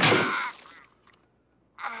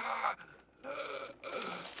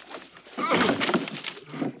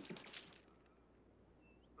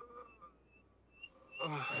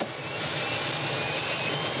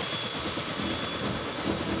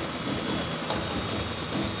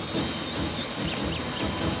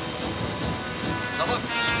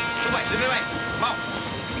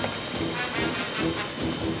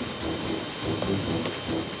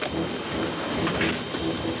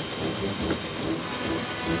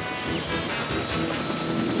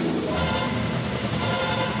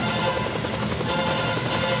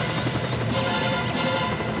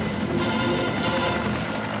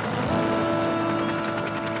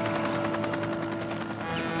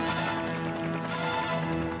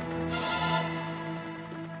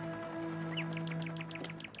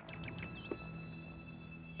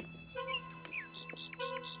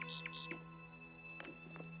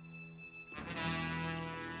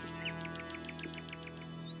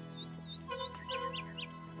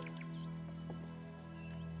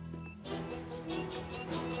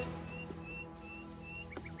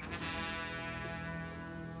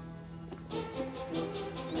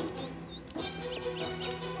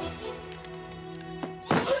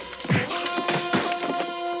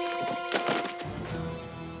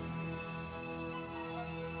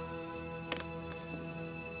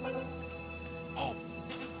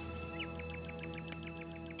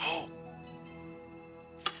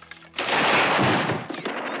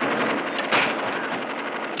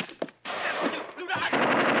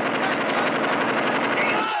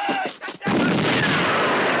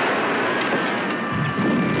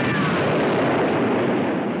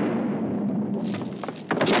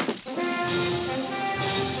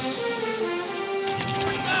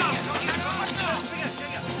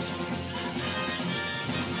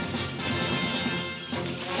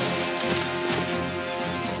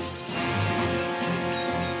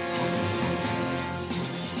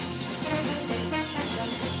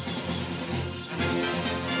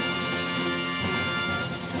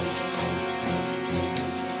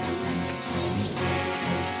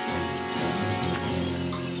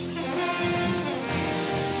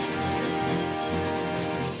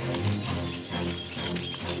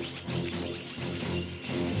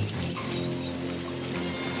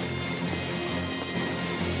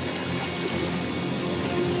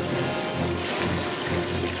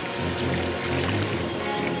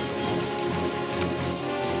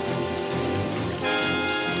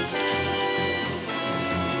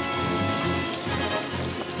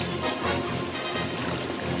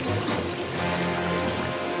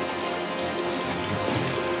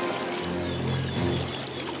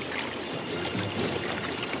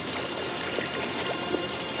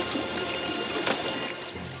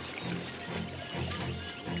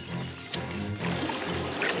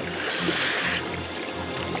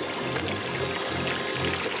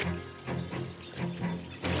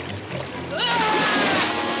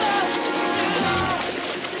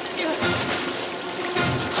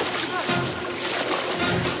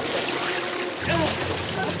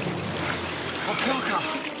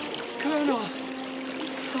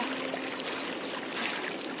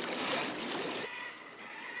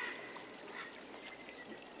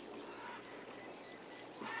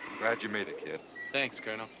 Glad you made it, kid. Thanks,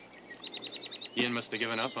 Colonel. Ian must have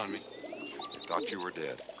given up on me. I thought you were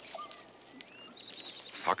dead.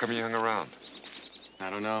 How come you hung around? I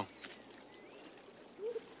don't know.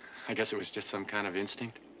 I guess it was just some kind of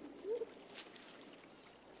instinct.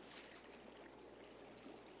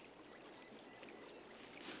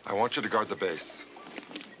 I want you to guard the base.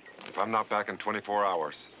 If I'm not back in 24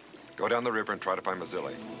 hours, go down the river and try to find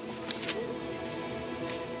Mazzilli.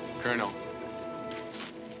 Colonel,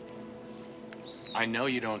 I know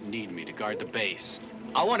you don't need me to guard the base.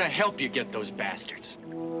 I want to help you get those bastards.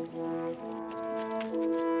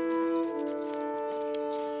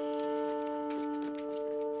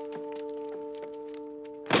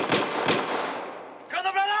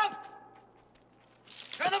 Colonel Braddock!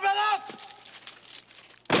 Colonel Braddock!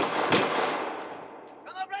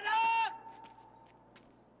 Colonel Braddock!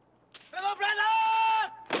 Colonel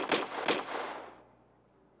Braddock!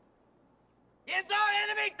 He's no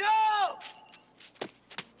enemy too!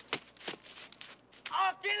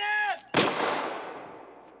 I'll kill him!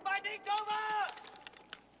 Fighting's over!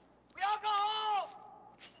 We all go home!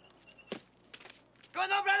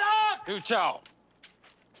 Colonel Braddock! Who Chow?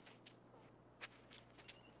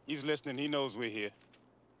 He's listening. He knows we're here.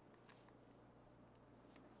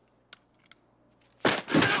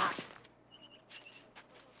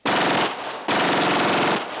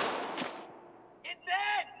 It's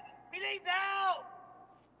dead! We leave now!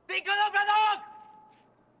 See Colonel Braddock!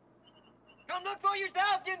 Come look for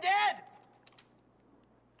yourself, you're dead!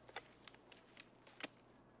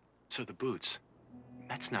 So the boots,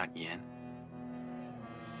 that's not yen.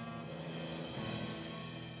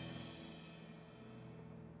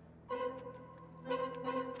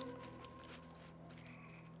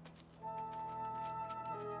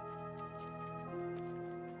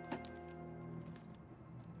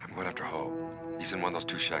 I'm going after Ho. He's in one of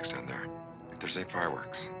those 2 shacks down there. If there's any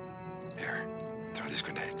fireworks, here, throw these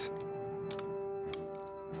grenades.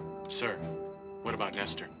 Sir, what about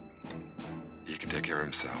Nestor? He can take care of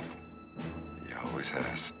himself. He always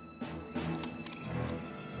has.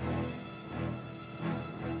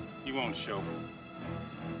 He won't show.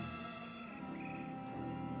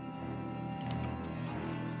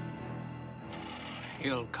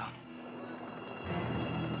 He'll come.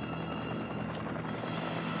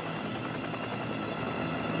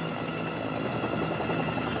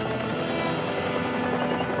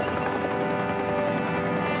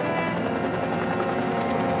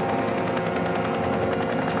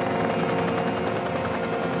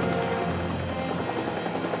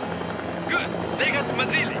 Good. Take us to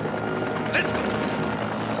Mazzilli. Let's go.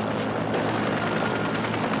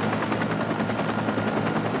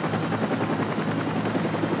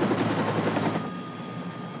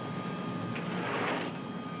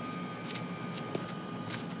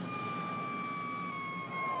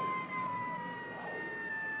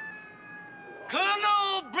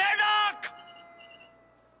 Colonel Braddock!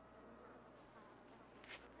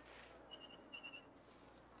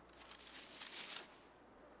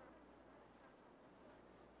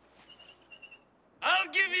 I'll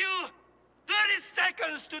give you 30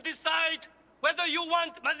 seconds to decide whether you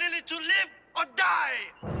want Mazzilli to live or die.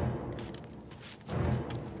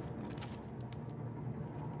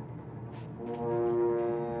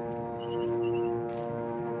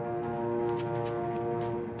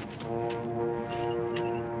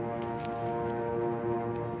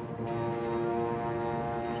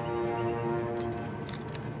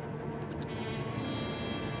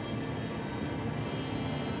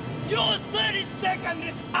 Your 30 seconds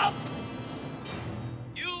is up!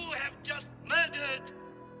 You have just murdered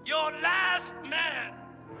your last man!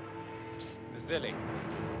 Mazzilli,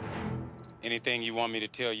 anything you want me to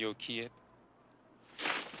tell your kid?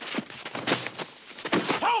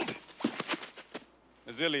 Hold!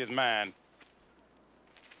 Mazzilli is mine.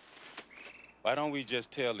 Why don't we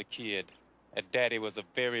just tell the kid that Daddy was a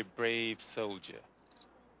very brave soldier,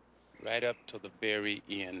 right up to the very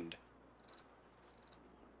end?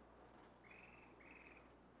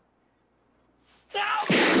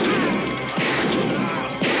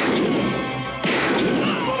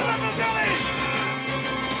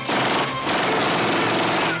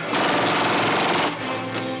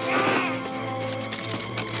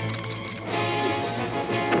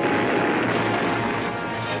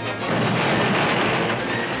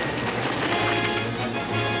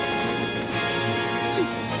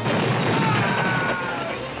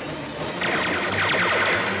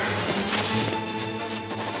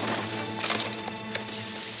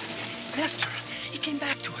 Nestor, he came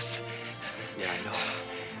back to us. Yeah, I know.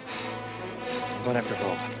 I'm going after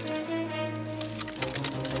Ho.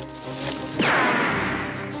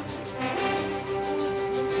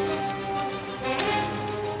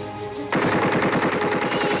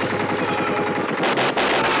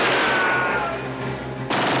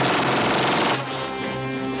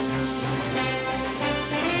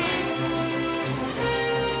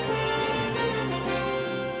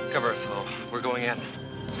 Cover us, Ho. We're going in.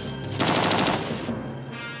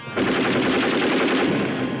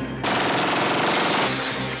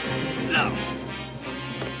 No.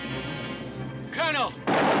 Colonel!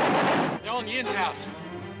 They're on Yin's house.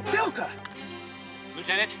 Vilka!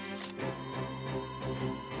 Lieutenant?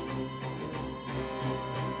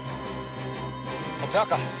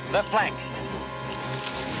 Opelka, left flank.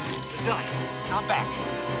 Vasily, I'm back.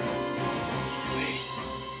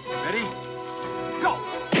 Ready? Go!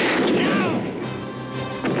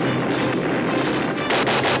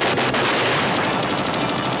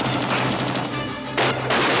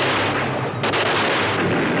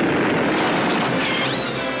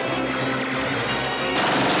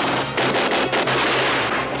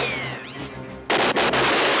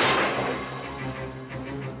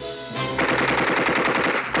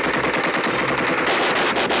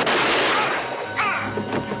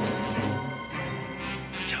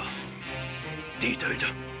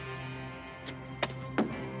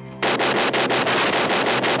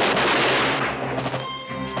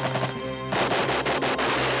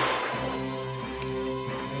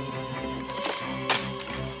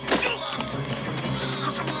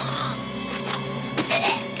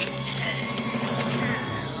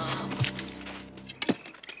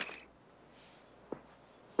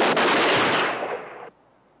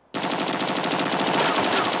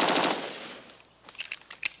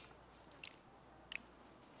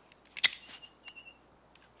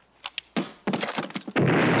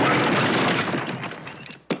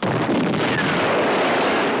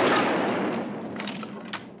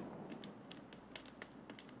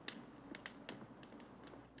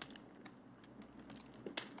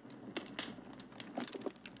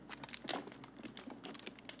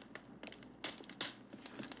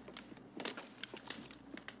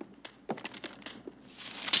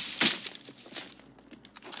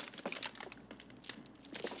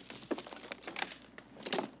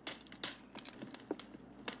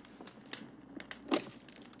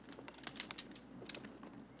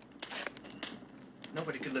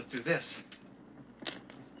 Nobody could live through this.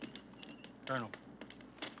 Colonel.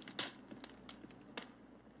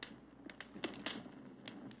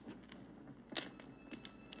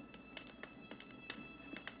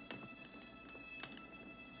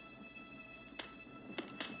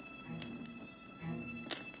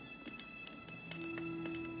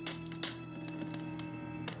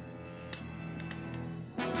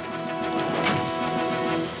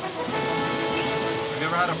 You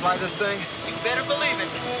ever how to fly this thing? You better believe it.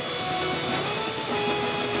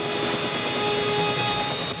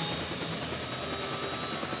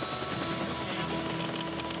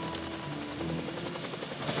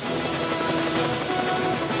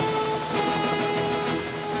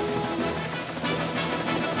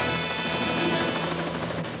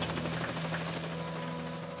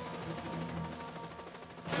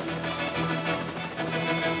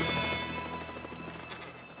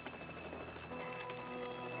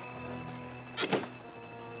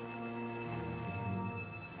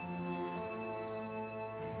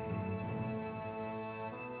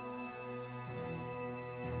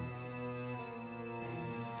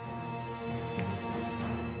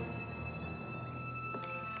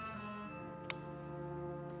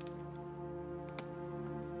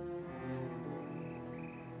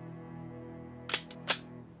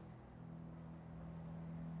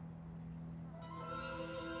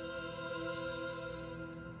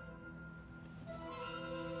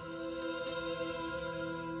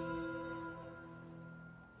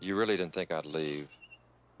 You really didn't think I'd leave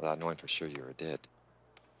without knowing for sure you were dead.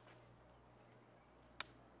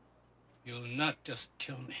 You'll not just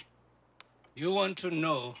kill me. You want to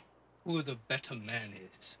know who the better man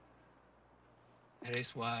is. That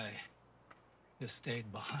is why you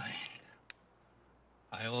stayed behind.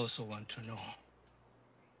 I also want to know.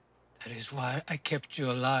 That is why I kept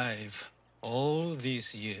you alive all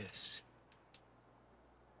these years.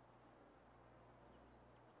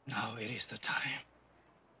 Now it is the time.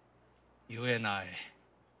 You and I,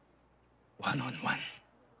 one-on-one.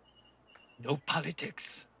 No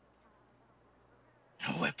politics.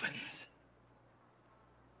 No weapons.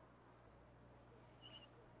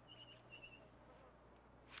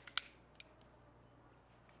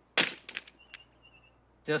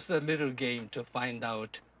 Just a little game to find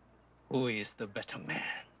out who is the better man.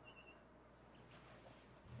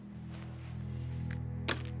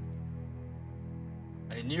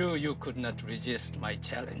 I knew you could not resist my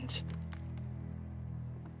challenge.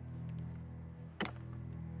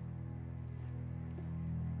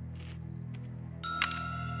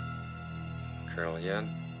 Colonel Yen,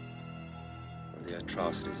 for the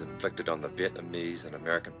atrocities inflicted on the Vietnamese and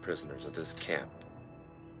American prisoners of this camp,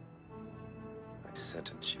 I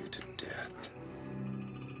sentence you to death.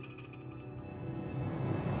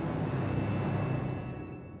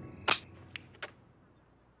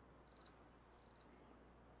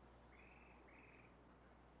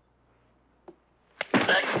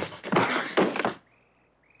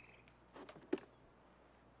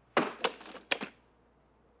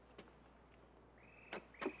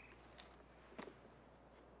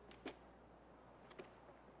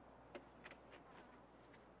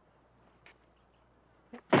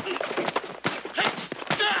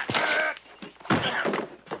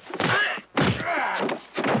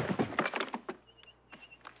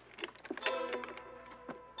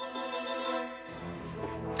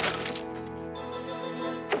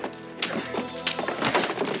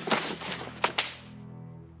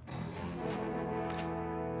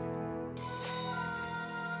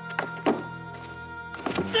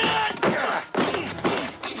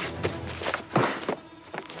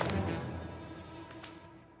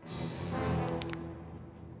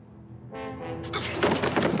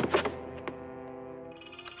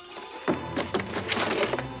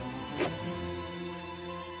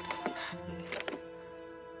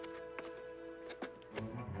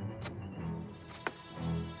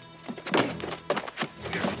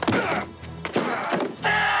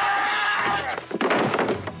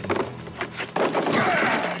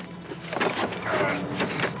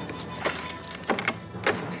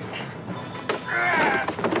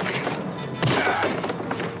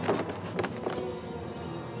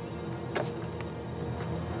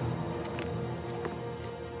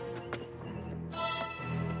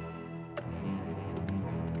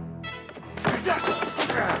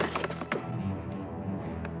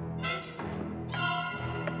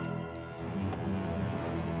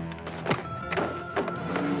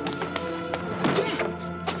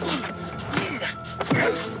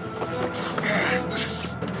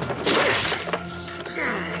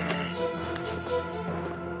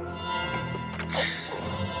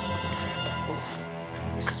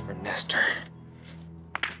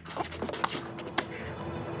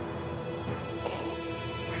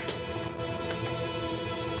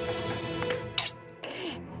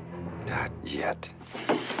 Yet.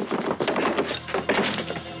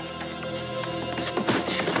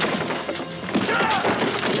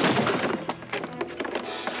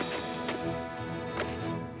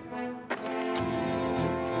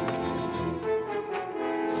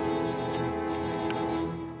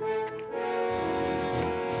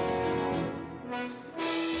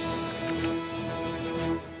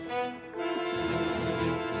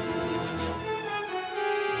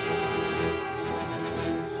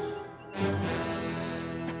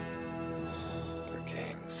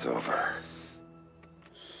 It's over.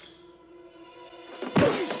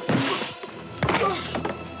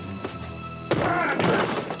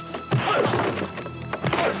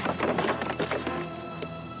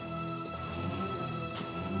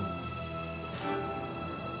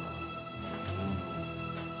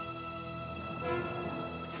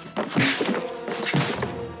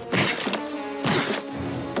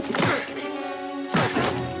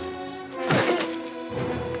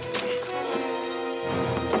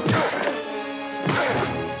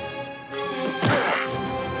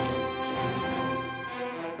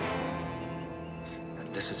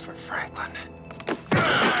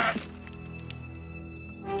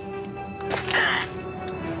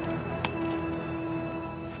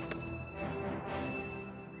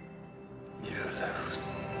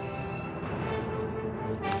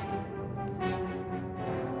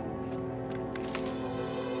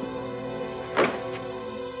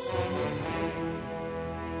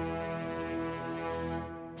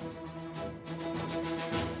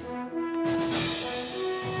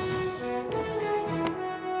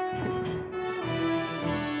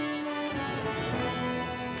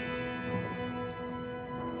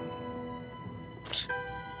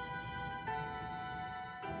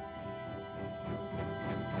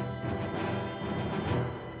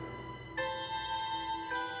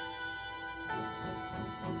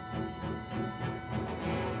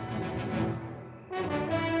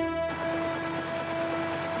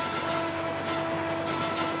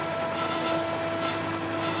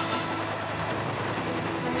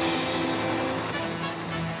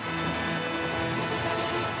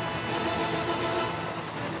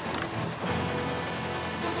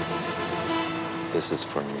 This is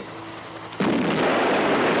for me.